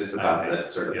 Yeah, Just about that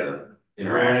sort of yeah.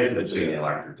 interaction between the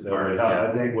electric That would department. help,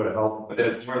 I think would help. But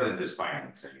it's more than just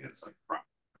financing, it's like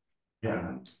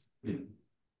Yeah,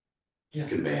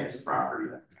 conveyance property,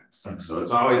 that kind of stuff. So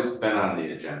it's always been on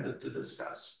the agenda to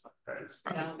discuss. Right? It's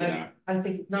probably, I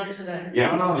think not today.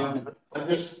 yeah, no, I'm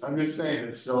just saying,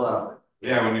 it's still out.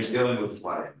 yeah, when you're dealing with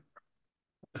flooding.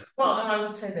 Well, and I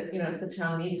would say that, if the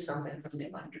town needs something from the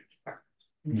electric department.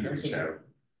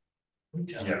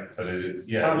 Yeah, but it is,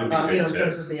 yeah. It would be In good to-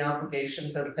 terms of the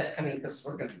obligation that, because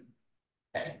we're gonna,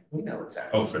 we know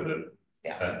exactly. Oh, for the,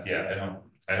 Yeah. yeah,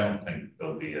 I don't think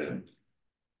there'll be a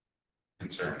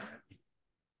concern.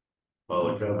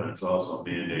 Well, the covenants also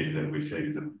mandate that we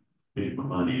take the big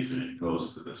monies and it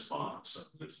goes to this fund, so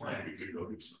it's like we could go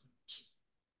do something.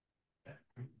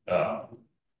 I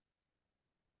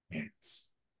mean, it's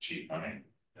cheap money.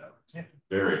 Yeah.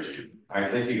 Very cheap. All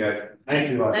right, thank you guys.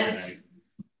 Thanks, Eli. Thanks.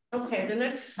 Okay, the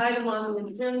next item on the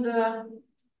agenda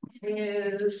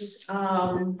is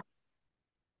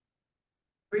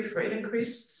brief rate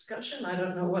increase discussion. I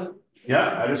don't know what.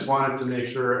 Yeah, I just wanted to make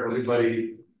sure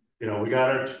everybody, we got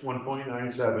our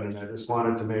 1.97, and I just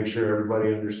wanted to make sure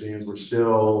everybody understands we're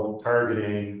still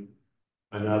targeting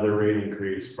another rate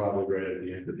increase probably right at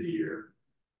the end of the year.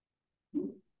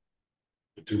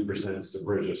 The 2% to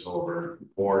bridge us over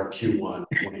for Q1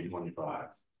 2025.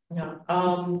 Yeah.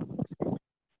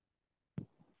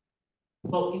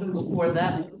 Well, even before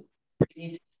that, we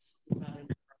need to.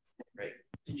 Right.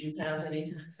 Did you have any?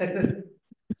 Discussion?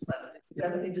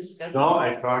 No,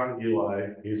 I talked to Eli.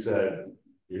 He said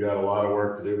you got a lot of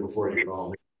work to do before you call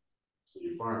me.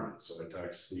 Steve Farman. So I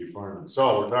talked to Steve Farman.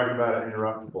 So we're talking about an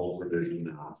interruptible provision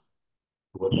now.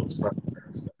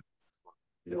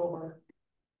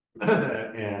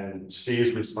 And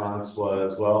Steve's response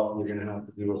was, well, you're gonna have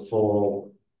to do a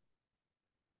full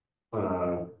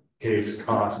case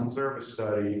cost and service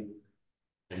study,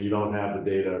 and you don't have the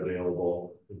data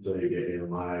available until you get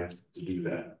AMI to do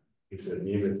that. He said,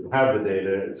 even if you have the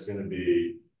data, it's gonna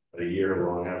be a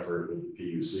year-long effort with the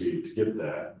PUC to get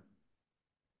that.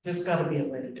 There's gotta be a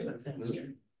way to do it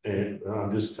faster. And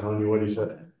I'm just telling you what he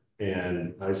said.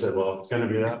 And I said, well, it's gonna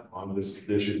be that long, this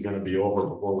issue's gonna be over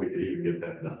before we can even get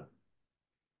that done.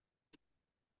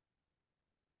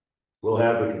 We'll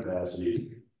have the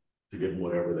capacity to give them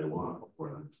whatever they want before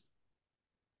then.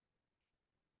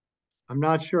 I'm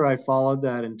not sure I followed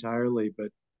that entirely,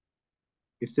 but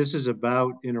if this is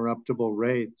about interruptible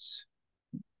rates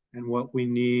and what we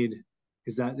need,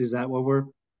 is that what we're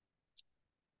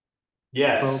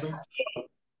Yes. probing?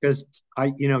 Because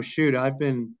I've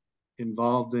been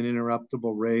involved in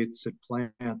interruptible rates at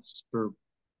plants for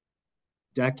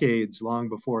decades, long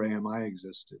before AMI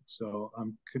existed. So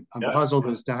I'm puzzled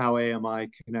as to how AMI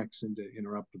connects into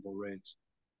interruptible rates.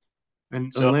 And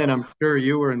Lynn, I'm sure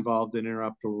you were involved in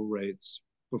interruptible rates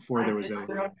before there was AMI.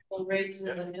 Interruptible rates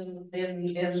in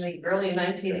the early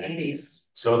 1980s.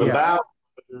 So the battle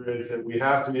is that we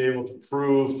have to be able to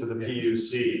prove to the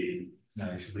PUC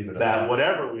No, you should leave it. that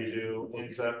whatever we do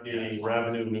ends up being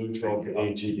revenue neutral to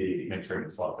HED. Make sure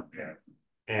it's locked, yeah.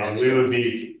 And we would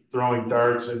be throwing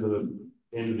darts into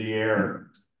the air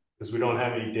because we don't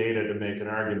have any data to make an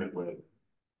argument with.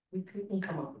 We can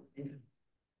come up with data.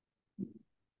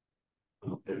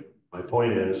 Okay. My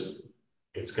point is,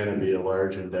 it's gonna be a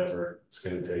large endeavor. It's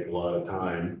gonna take a lot of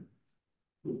time.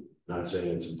 Not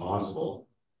saying it's impossible,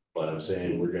 but I'm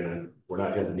saying we're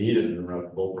not gonna need an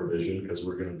interruptible provision because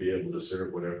we're gonna be able to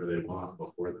serve whatever they want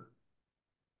before then.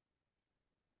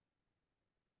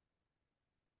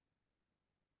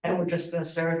 And we're just gonna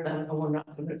serve them, and we're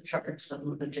not gonna charge them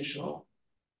with additional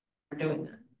for doing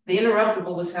that. The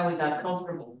interruptible was how we got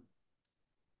comfortable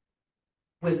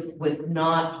with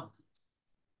not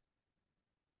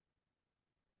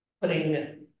putting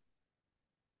an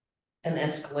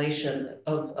escalation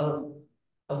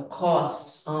of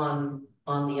costs on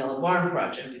the Yellow Barn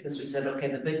project, because we said, okay,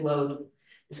 the big load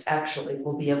is actually,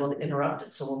 we'll be able to interrupt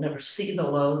it, so we'll never see the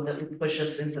load that would push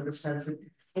us into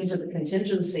the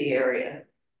contingency area.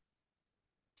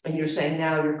 And you're saying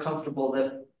now you're comfortable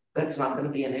that that's not going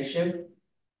to be an issue?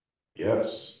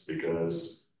 Yes,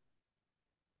 because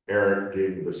Eric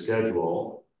gave me the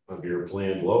schedule of your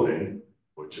planned loading,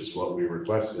 which is what we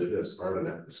requested as part of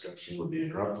that discussion with the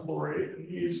interruptible rate, and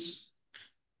he's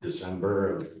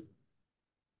December of,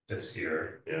 this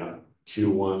year. yeah,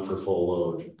 Q1 for full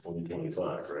load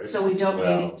 2025, right? So we don't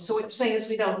Well- need, so what you're saying is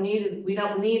we don't need an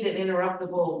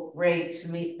interruptible rate to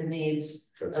meet the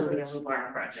needs of That's the right. Yellow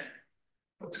Barn project.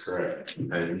 That's correct.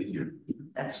 I need you.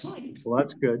 That's fine, Well,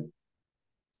 that's good.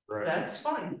 Right. that's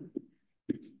fine.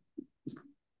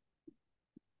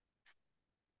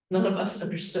 None of us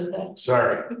understood that.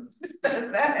 Sorry.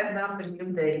 That had not been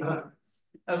conveyed.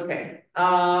 Okay,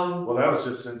 Well, that was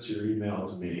just since your email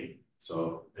to me,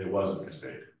 so it wasn't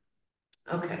conveyed.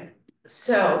 okay.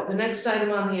 So the next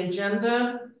item on the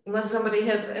agenda, unless somebody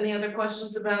has any other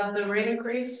questions about the rate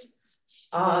increase,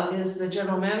 is the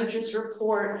general manager's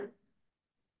report.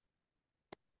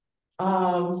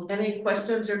 Any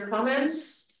questions or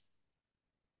comments?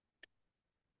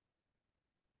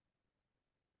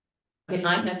 I mean,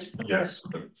 I had. Yes,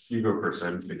 but you go first,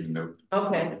 I'm taking note.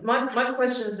 Okay, my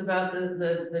question is about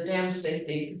the dam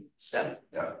safety stuff.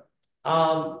 Yeah.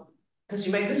 Because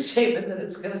you make the statement that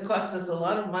it's gonna cost us a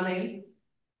lot of money.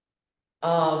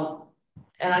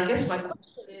 And I guess my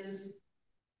question is,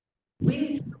 we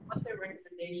need to know what their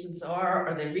recommendations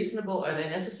are they reasonable, are they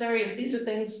necessary, if these are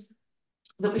things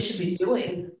that we should be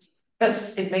doing,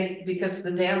 because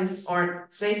the dams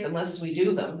aren't safe unless we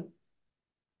do them.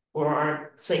 Or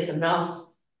aren't safe enough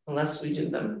unless we do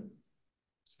them,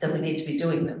 then we need to be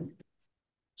doing them.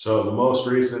 So the most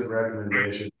recent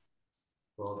recommendation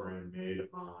program made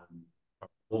on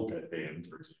Wolcott Dam,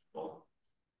 for example,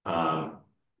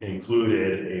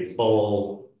 included a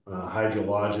full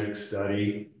hydrologic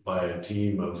study by a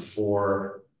team of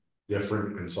 4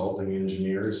 different consulting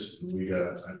engineers.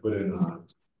 I put in on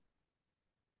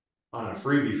a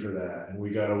freebie for that, and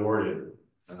we got awarded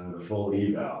the full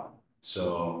eval.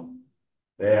 So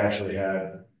they actually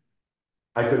had,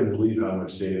 I couldn't believe how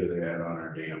much data they had on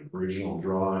our dam, original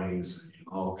drawings, and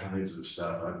all kinds of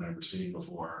stuff I've never seen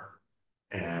before.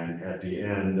 And at the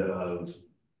end of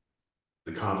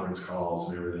the conference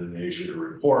calls and everything, they issued a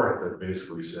report that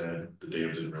basically said the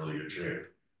dam's in really good shape.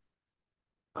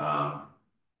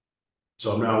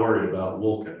 So I'm not worried about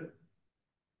Wolcott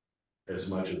as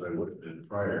much as I would have been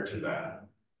prior to that.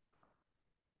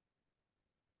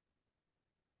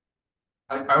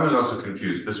 I was also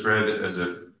confused. This read as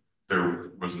if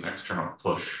there was an external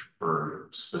push for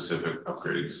specific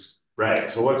upgrades. Right,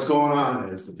 so what's going on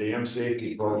is the dam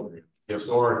safety program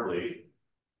historically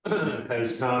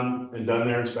has come and done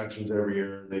their inspections every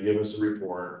year. They give us a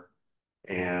report.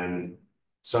 And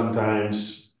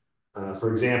sometimes,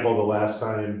 for example, the last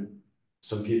time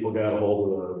some people got a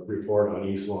hold of the report on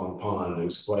East Long Pond, it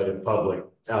was quite a public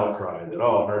outcry that,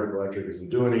 oh, Hardwick Electric isn't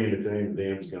doing anything, the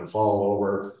dam's gonna fall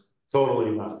over.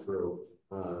 Totally not true.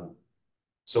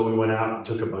 So we went out and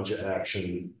took a bunch of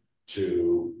action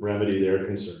to remedy their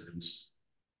concerns.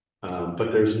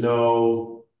 But there's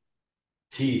no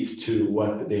teeth to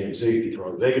what the dam safety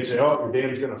program. They could say, oh, your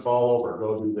dam's gonna fall over,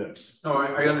 go do this. No,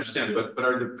 I understand, but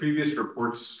are the previous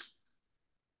reports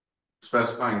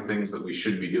specifying things that we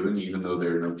should be doing, even though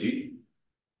there are no teeth?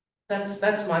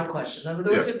 That's my question. In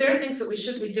other words, if there are things that we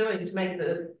should be doing to make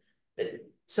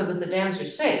so that the dams are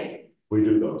safe. We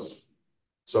do those.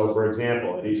 So for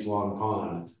example, at East Long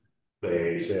Pond,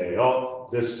 they say, oh,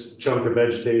 this chunk of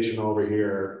vegetation over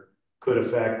here could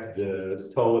affect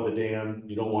the toe of the dam.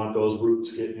 You don't want those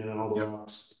roots getting in all the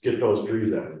rocks. Get those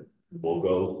trees out. We'll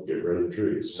go get rid of the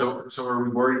trees. So are we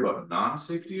worried about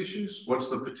non-safety issues? What's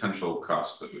the potential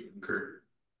cost that we incur?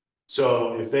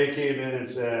 So if they came in and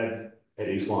said at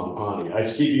East Long Pond, I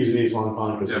just keep using East Long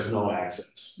Pond because there's no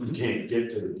access. You can't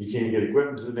get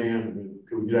equipment to the dam.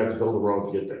 You'd have to build a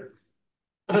road to get there.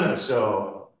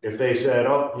 So if they said,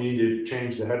 oh, you need to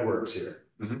change the headworks here.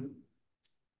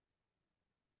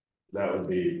 That would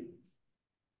be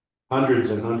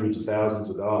hundreds and hundreds of thousands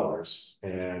of dollars.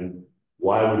 And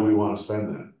why would we want to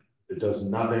spend that? It does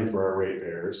nothing for our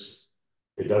ratepayers.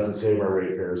 It doesn't save our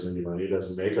ratepayers any money. It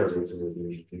doesn't make our ratepayers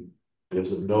anything.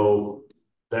 It's of no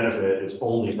benefit. It's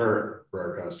only hurt for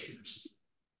our customers.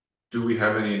 Do we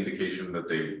have any indication that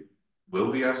they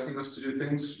will be asking us to do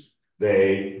things?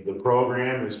 The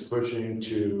program is pushing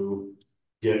to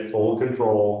get full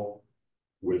control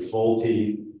with full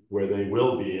teeth, where they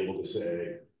will be able to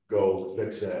say, go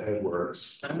fix that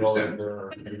headworks. I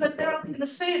understand. But they're only gonna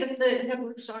say it if the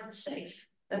headworks aren't safe.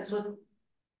 That's what.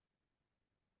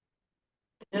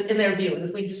 In their view, and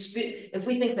if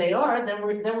we think they are, then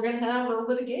we're gonna have a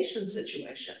litigation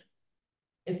situation.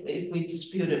 If we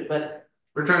dispute it, but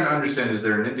We're trying to understand, is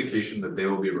there an indication that they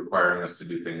will be requiring us to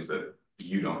do things that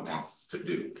you don't want to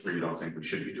do, or you don't think we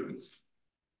should be doing?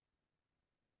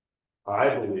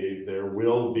 I believe there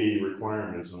will be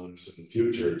requirements on us in the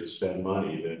future to spend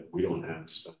money that we don't have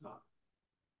to spend on.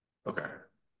 Okay,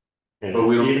 And But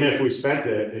we don't- even if we spent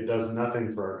it, it does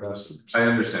nothing for our customers. I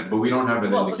understand, but we don't have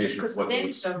an Well, indication of because what.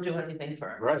 names don't do anything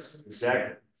for us. Right,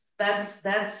 exactly. That's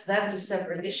a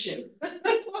separate issue.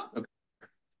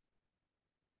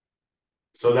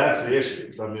 So that's the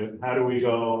issue. I mean, how do we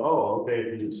go, oh,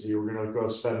 okay, PUC, we're gonna go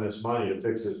spend this money to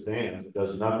fix this dam, it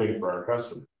does nothing for our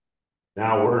customers.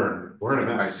 Now we're in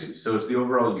a I mess. see, so it's the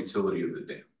overall utility of the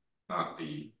dam, not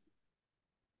the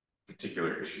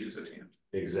particular issues at hand.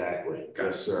 Exactly,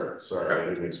 yes, sir, sorry, I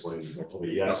didn't explain it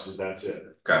properly, yes, that's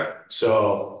it. Got it.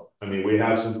 So, I mean, we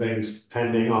have some things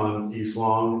pending on East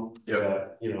Long. Yep.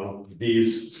 That, you know,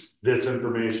 this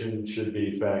information should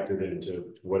be factored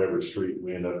into whatever street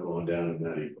we end up going down in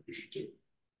that equation too.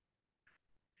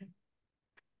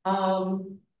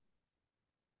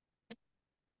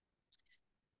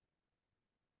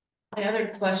 My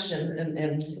other question, and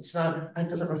it's not, it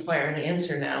doesn't require an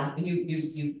answer now,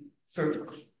 you, for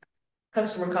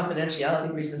customer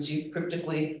confidentiality reasons, you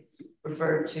cryptically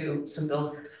referred to some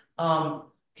bills.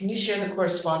 Can you share the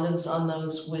correspondence on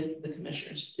those with the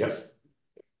commissioners? Yes.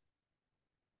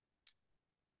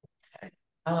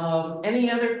 Any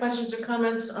other questions or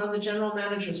comments on the general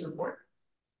manager's report?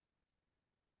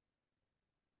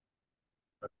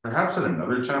 Perhaps at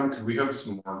another time, could we have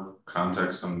some more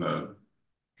context on the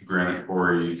granite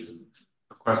quarry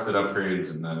requested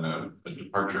upgrades and then a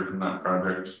departure from that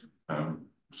project?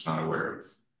 Just not aware of.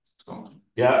 So.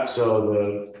 Yeah,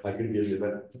 so I can give you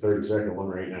that 30-second one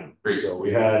right now. Great. So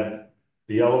we had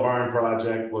the Yellow Barn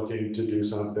project looking to do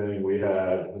something. We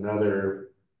had another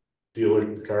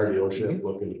car dealership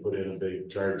looking to put in a big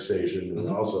charge station. And we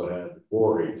also had the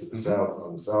quarry to the south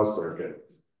on the South Circuit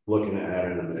looking at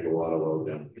adding a megawatt of load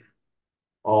down here.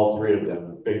 All three of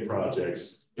them, big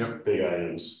projects, big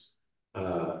items.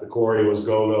 The quarry was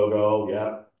go.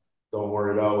 Yep. Don't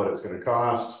worry about what it's gonna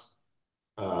cost.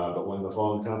 But when the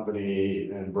phone company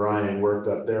and Brian worked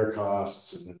up their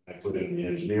costs and then I put in the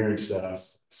engineering stuff, I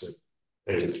said,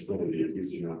 hey, it's gonna be a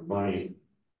huge amount of money.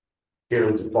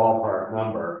 Here's the ballpark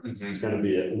number, it's gonna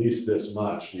be at least this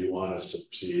much. Do you want us to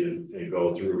proceed and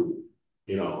go through,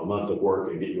 you know, a month of work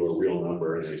and get you a real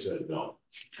number? And they said, no.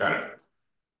 Got it.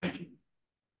 Thank you.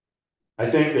 I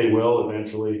think they will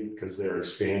eventually, because they're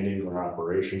expanding their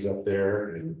operations up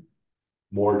there and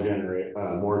more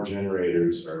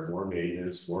generators are more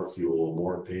maintenance, more fuel,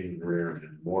 more pain in the rear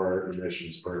end, more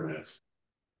emissions permits.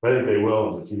 I think they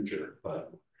will in the future,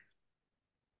 but.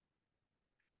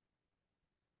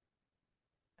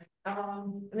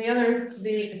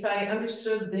 If I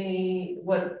understood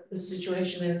what the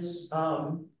situation is,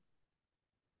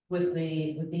 with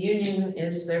the union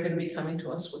is they're gonna be coming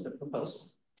to us with a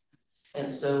proposal.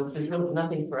 And so there's really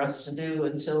nothing for us to do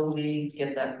until we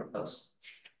get that proposal.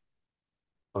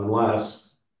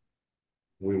 Unless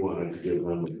we wanted to give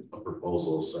them a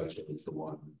proposal such as the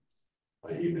one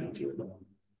I emailed you about.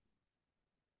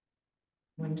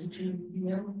 When did you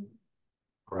email?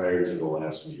 Prior to the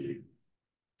last meeting.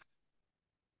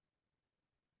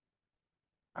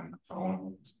 On the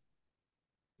phone.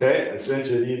 Okay, I sent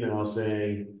you an email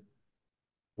saying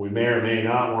we may or may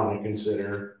not want to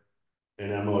consider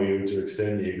an MOU to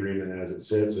extend the agreement as it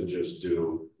sits and just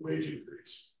do wage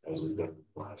increase as we've done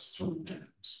the last 2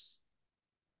 times.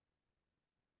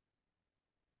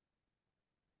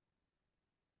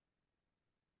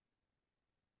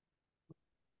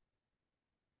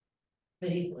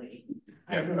 Vaguely.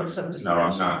 I Yeah, remember some no, discussion.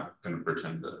 I'm not gonna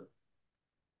pretend that.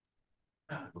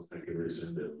 I can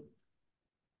rescind it.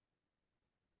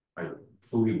 I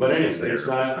fully. But anyway, believe it's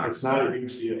not a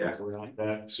huge deal. Yeah. If we're not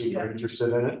that super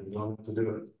interested in it, we don't have to do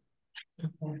it.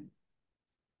 Okay.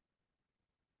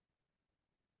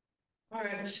 All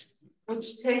right,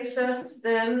 which takes us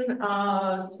then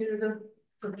to the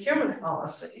procurement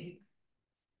policy.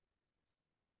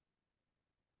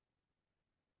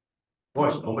 Boy,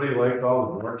 nobody liked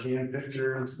all the Narcan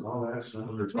pictures and all that stuff.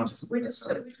 We just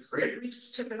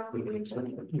took it off.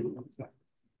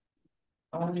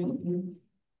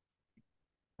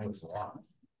 That was a lot.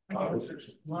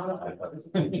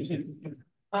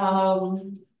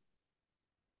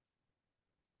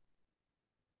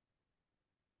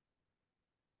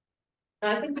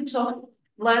 I think we talked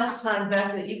last time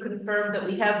back that you confirmed that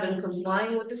we have been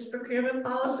complying with this procurement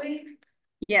policy.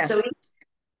 Yes. So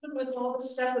with all the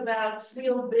stuff about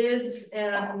sealed bids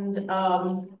and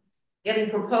getting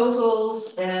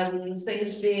proposals and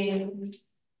things being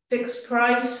fixed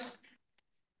price.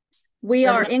 We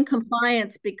are in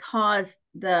compliance because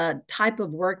the type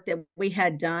of work that we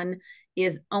had done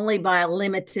is only by a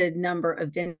limited number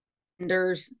of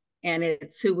vendors, and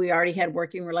it's who we already had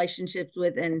working relationships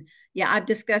with. And yeah, I've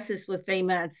discussed this with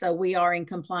FEMA, and so we are in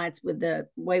compliance with the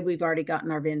way we've already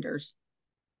gotten our vendors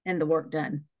and the work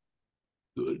done.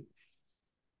 Good.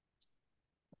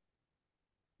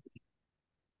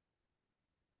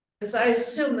 Because I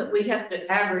assume that we have to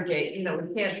aggregate, you know,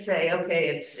 we can't say, okay,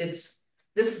 it's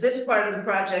this part of the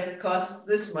project costs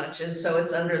this much, and so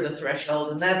it's under the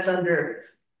threshold, and that's under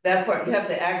that part. You have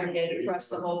to aggregate across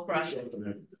the whole project.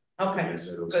 Okay,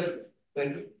 good,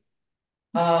 good.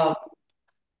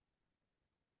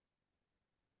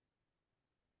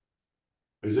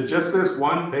 Is it just this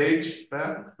one page,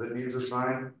 Beth, that needs a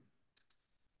sign?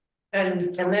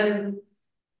 And then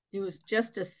it was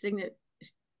just a signature.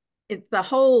 It's the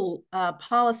whole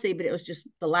policy, but it was just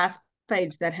the last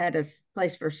page that had a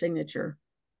place for signature.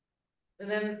 And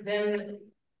then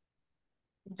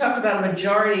talk about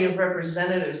majority of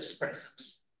representatives present.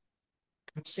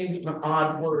 It seems an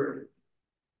odd word.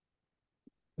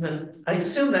 And then I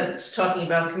assume that it's talking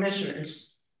about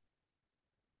commissioners.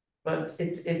 But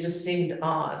it just seemed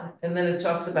odd. And then it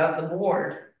talks about the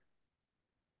board.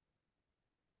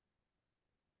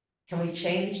 Can we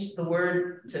change the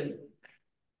word to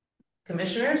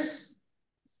commissioners?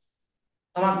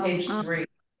 I'm on page 3.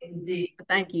 Indeed.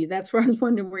 Thank you. That's where I was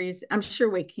wondering where you. I'm sure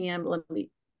we can. But let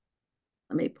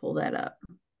me pull that up.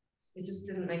 It just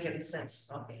didn't make any sense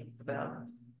talking about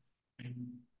it.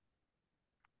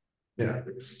 Yeah,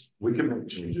 we can make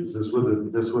changes. This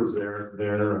was their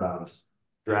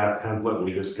draft template.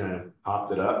 We just kind of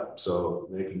popped it up. So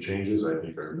making changes, I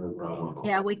think, are no problem.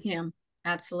 Yeah, we can.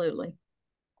 Absolutely.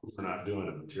 We're not doing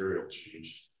a material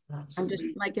change. I'm just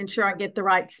making sure I get the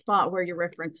right spot where you're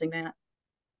referencing that.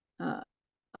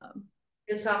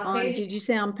 It's on page. Did you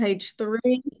say on page 3?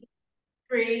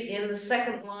 3 in the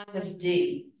second line of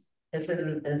D, is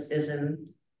in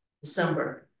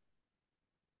December.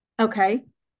 Okay,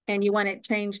 and you want it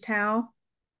changed how?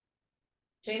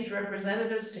 Change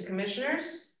representatives to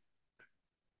commissioners.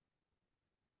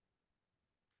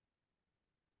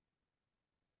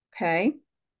 Okay.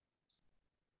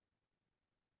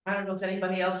 I don't know if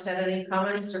anybody else had any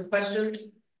comments or questions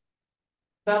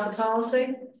about the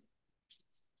policy.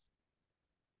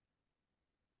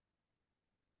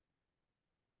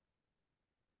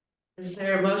 Is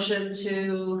there a motion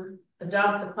to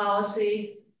adopt the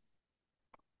policy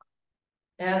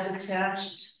as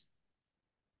attached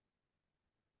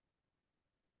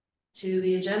to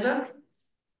the agenda?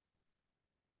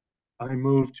 I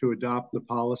move to adopt the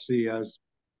policy as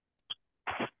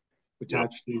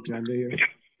attached to the agenda here.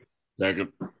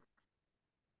 Second.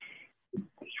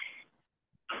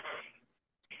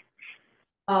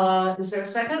 Is there a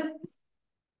second?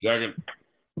 Second.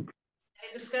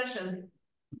 Any discussion?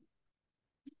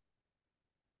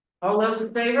 All those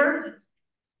in favor?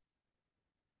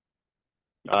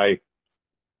 Aye.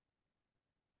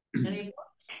 Any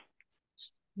opposed?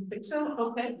 You think so?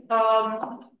 Okay.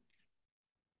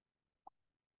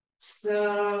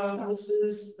 So this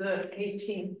is the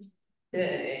 18th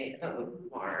day of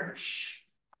March.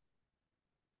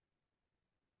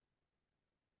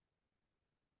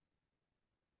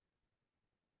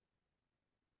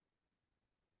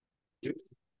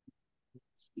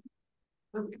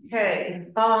 Okay,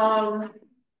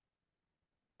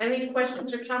 any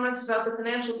questions or comments about the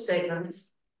financial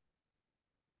statements?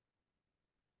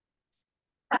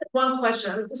 I had one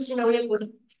question, just, you know,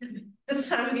 this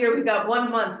time of year, we got 1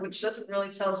 month, which doesn't really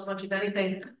tell us much of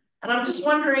anything. And I'm just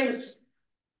wondering,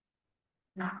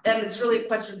 and it's really a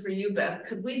question for you, Beth,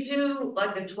 could we do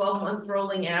like a 12-month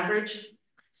rolling average?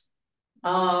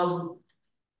 Not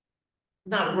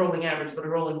a rolling average, but a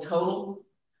rolling total,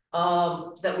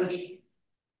 that would be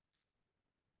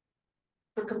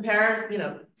for comparing, you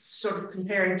know, sort of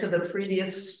comparing to the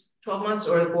previous 12 months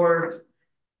or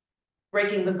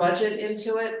breaking the budget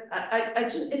into it.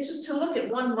 It's just to look at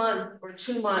 1 month or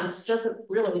 2 months doesn't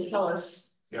really tell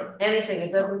us anything.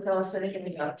 It doesn't tell us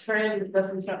anything about trend. It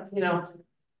doesn't tell, you know.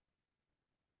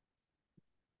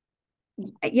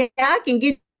 Yeah, I can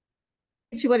get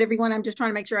you whatever you want. I'm just trying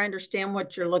to make sure I understand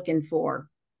what you're looking for.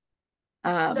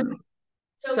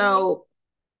 So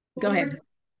go ahead.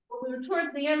 When we were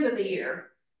towards the end of the year,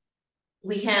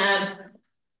 we were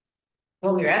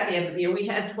at the end of the year, we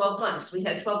had 12 months. We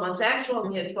had 12 months actual,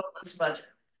 we had 12 months budget.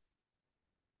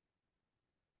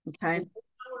 Okay. Now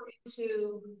we're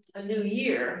into a new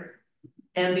year,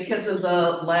 and because of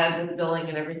the lag with billing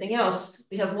and everything else,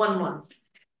 we have 1 month,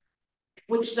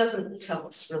 which doesn't tell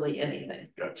us really anything.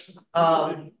 Gotcha.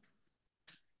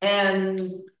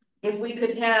 And if we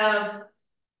could have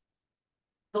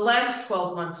the last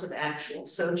 12 months of actual,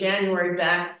 so January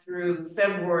back through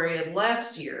February of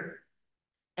last year,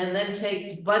 and then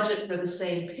take budget for the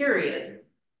same period,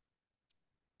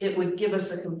 it would give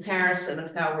us a comparison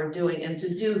of how we're doing. And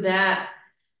to do that,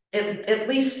 at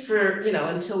least for, you know,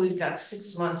 until we've got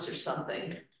 6 months or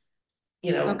something,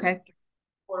 you know. Okay.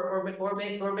 Or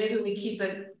maybe we keep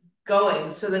it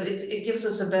going so that it gives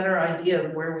us a better idea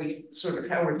of where we sort of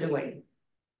how we're doing.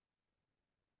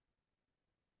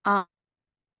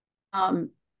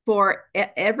 For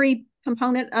every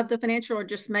component of the financial, or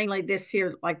just mainly this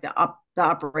here, like the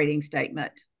operating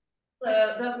statement?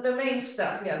 The main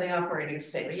stuff, yeah, the operating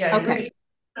statement, yeah. Okay. You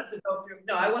have to go through.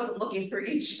 No, I wasn't looking for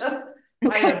each item.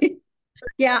 Okay.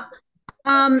 Yeah.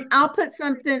 I'll put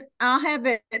something, I'll have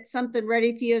it something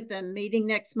ready for you at the meeting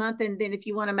next month. And then if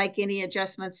you want to make any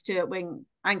adjustments to it,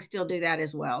 I can still do that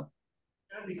as well.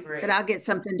 That'd be great. But I'll get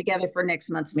something together for next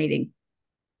month's meeting.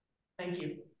 Thank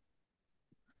you.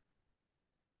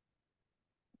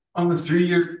 On the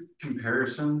 3-year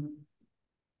comparison,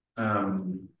 I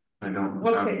don't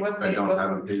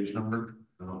have a page number.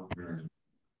 No. There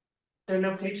are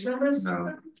no page numbers?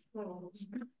 No. Oh.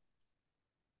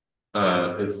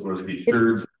 It was the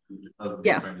third of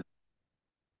the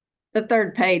The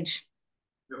third page.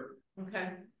 Okay.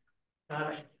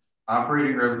 Got it.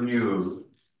 Operating revenue of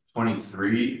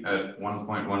 23 at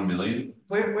 1.1 million.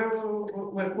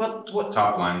 What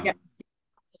Top line? Yeah.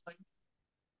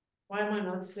 Why am I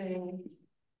not seeing?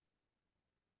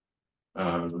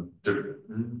 Different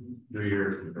 3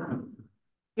 years.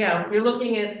 Yeah, you're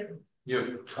looking at.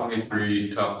 Yep,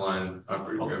 23 top line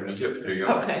operating revenue. Yep, there you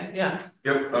go. Okay, yeah.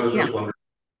 Yep, I was just wondering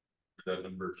where that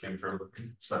number came from.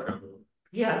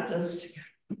 Yeah, it does.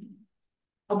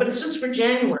 Oh, but it's just for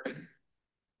January.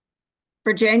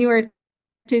 For January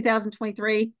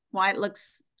 2023, why it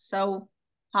looks so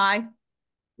high?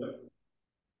 Yep.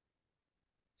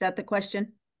 Is that the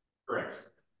question? Correct.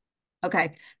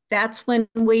 Okay, that's when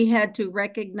we had to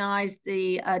recognize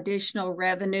the additional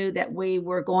revenue that we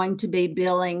were going to be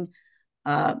billing.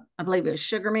 I believe it was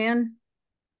Sugarman,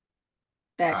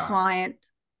 that client.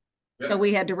 Yep. So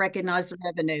we had to recognize the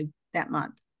revenue that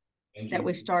month that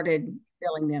we started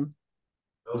billing them.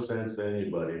 No sense to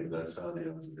anybody, that's how the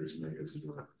auditors make us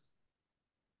do it.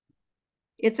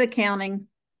 It's accounting.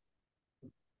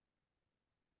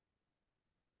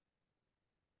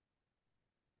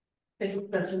 I think we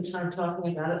spent some time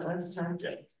talking about it last time.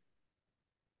 Yeah.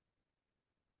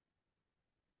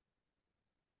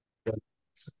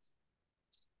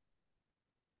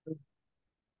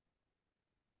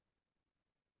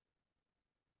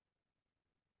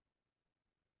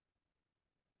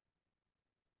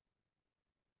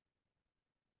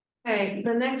 Okay,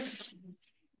 the next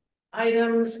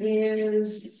item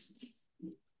is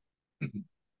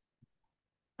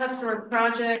customer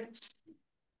project.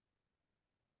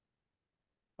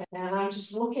 And I'm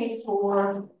just looking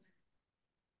for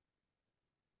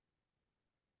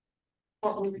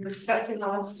what we were discussing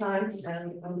last time,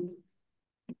 and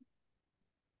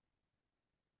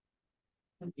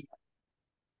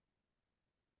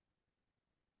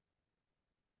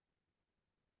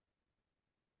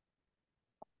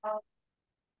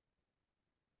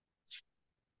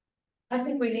I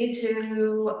think we need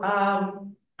to, I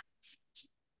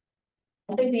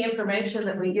think the information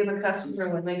that we give a customer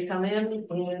when they come in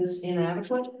is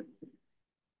inadequate.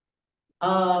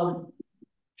 I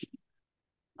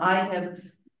have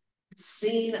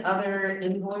seen other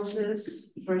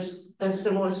invoices for a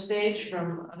similar stage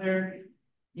from other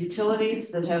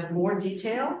utilities that have more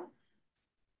detail.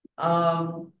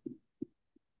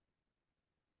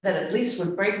 That at least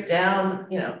would break down,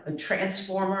 you know, a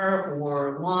transformer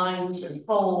or lines and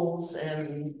poles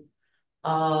and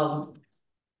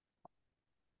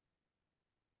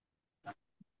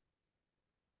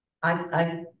I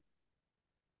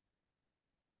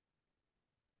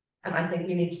think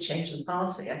we need to change the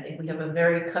policy. I think we have a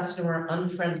very customer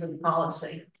unfriendly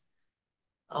policy.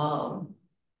 And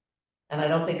I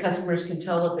don't think customers can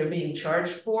tell what they're being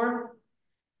charged for.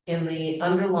 In the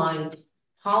underlying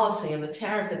policy and the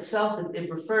tariff itself,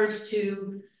 it refers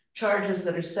to charges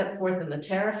that are set forth in the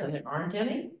tariff, and there aren't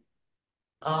any.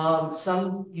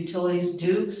 Some utilities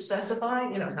do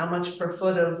specify, you know, how much per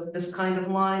foot of this kind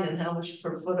of line and how much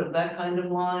per foot of that kind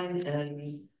of line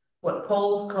and what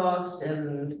poles cost,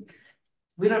 and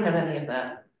we don't have any of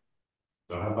that.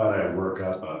 So how about I work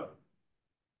up a,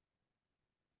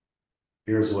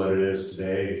 here's what it is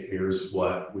today, here's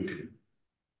what we could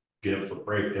give a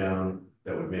breakdown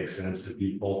that would make sense to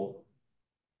people.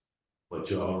 Let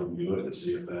you all review it and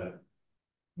see if that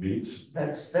meets.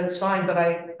 That's fine,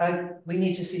 but we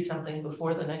need to see something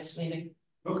before the next meeting,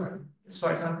 Okay. as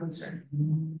far as I'm concerned.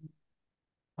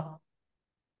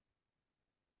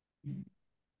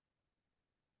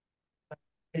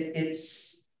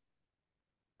 It's,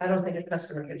 I don't think a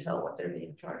customer can tell what they're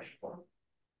being charged for.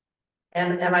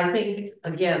 And I think,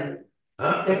 again,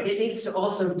 it needs to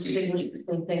also distinguish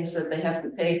between things that they have to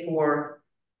pay for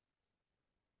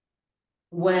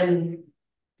when,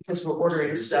 because we're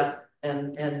ordering stuff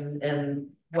and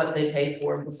what they pay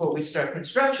for before we start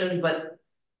construction, but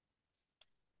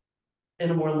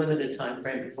in a more limited time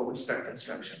frame before we start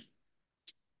construction.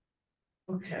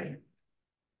 Okay.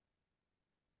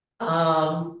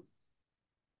 I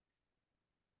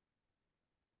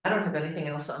don't have anything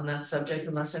else on that subject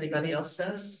unless anybody else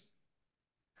does.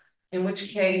 In which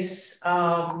case,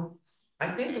 I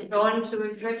think we're going to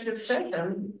executive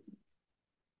session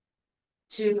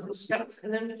to discuss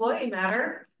an employee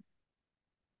matter.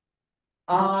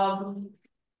 Is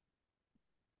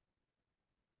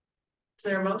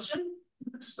there a motion?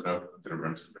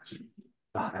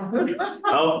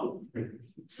 Oh.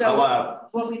 So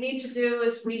what we need to do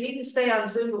is we need to stay on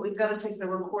Zoom, but we've got to take the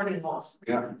recording off.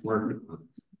 Yeah, working.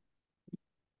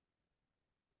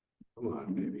 Come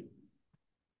on, baby.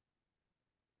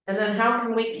 And then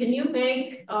can you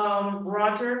make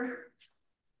Roger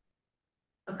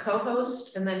a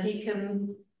co-host and then he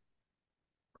can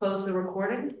close the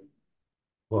recording?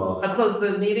 Well, Close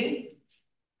the meeting?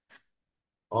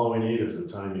 all we need is the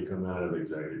time you come out of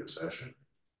executive session.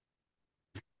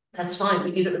 That's fine,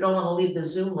 but you don't want to leave the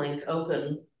Zoom link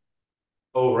open.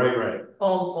 Oh, right.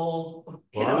 All,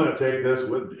 Well, I'm gonna take this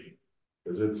with me,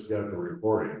 because it's got the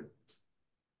recording.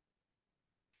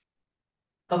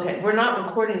 okay, we're not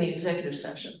recording the executive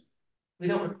session. We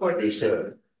don't record You these.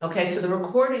 said. Okay, so the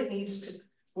recording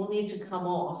will need to come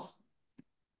off.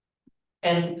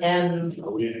 And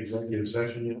Are we in executive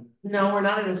session yet? no, we're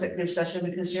not in executive session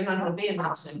because you're not gonna be in the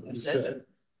executive session.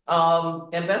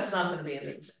 And Beth's not gonna be in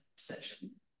the executive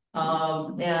session.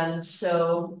 And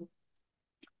so.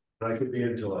 I could be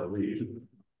until I leave.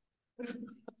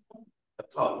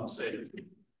 That's all I'm saying.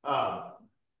 I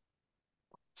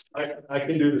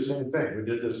can do the same thing. We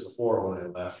did this before when I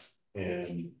left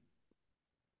and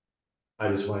I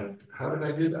just went, how did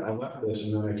I do that? I left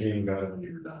this and then I came and got it when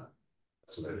you were done.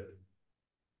 That's what I did.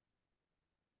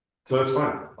 So that's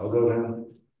fine. I'll go down.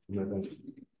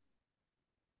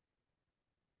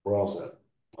 We're all set.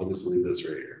 I'll just leave this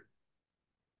right here.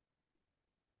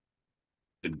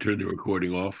 And turn the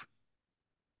recording off.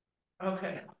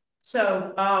 Okay,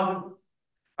 so, all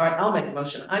right, I'll make a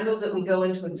motion. I move that we go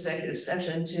into executive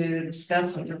session to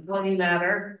discuss an employee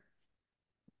matter.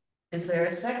 Is there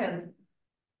a second?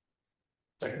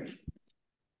 Second.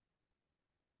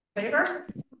 Favor?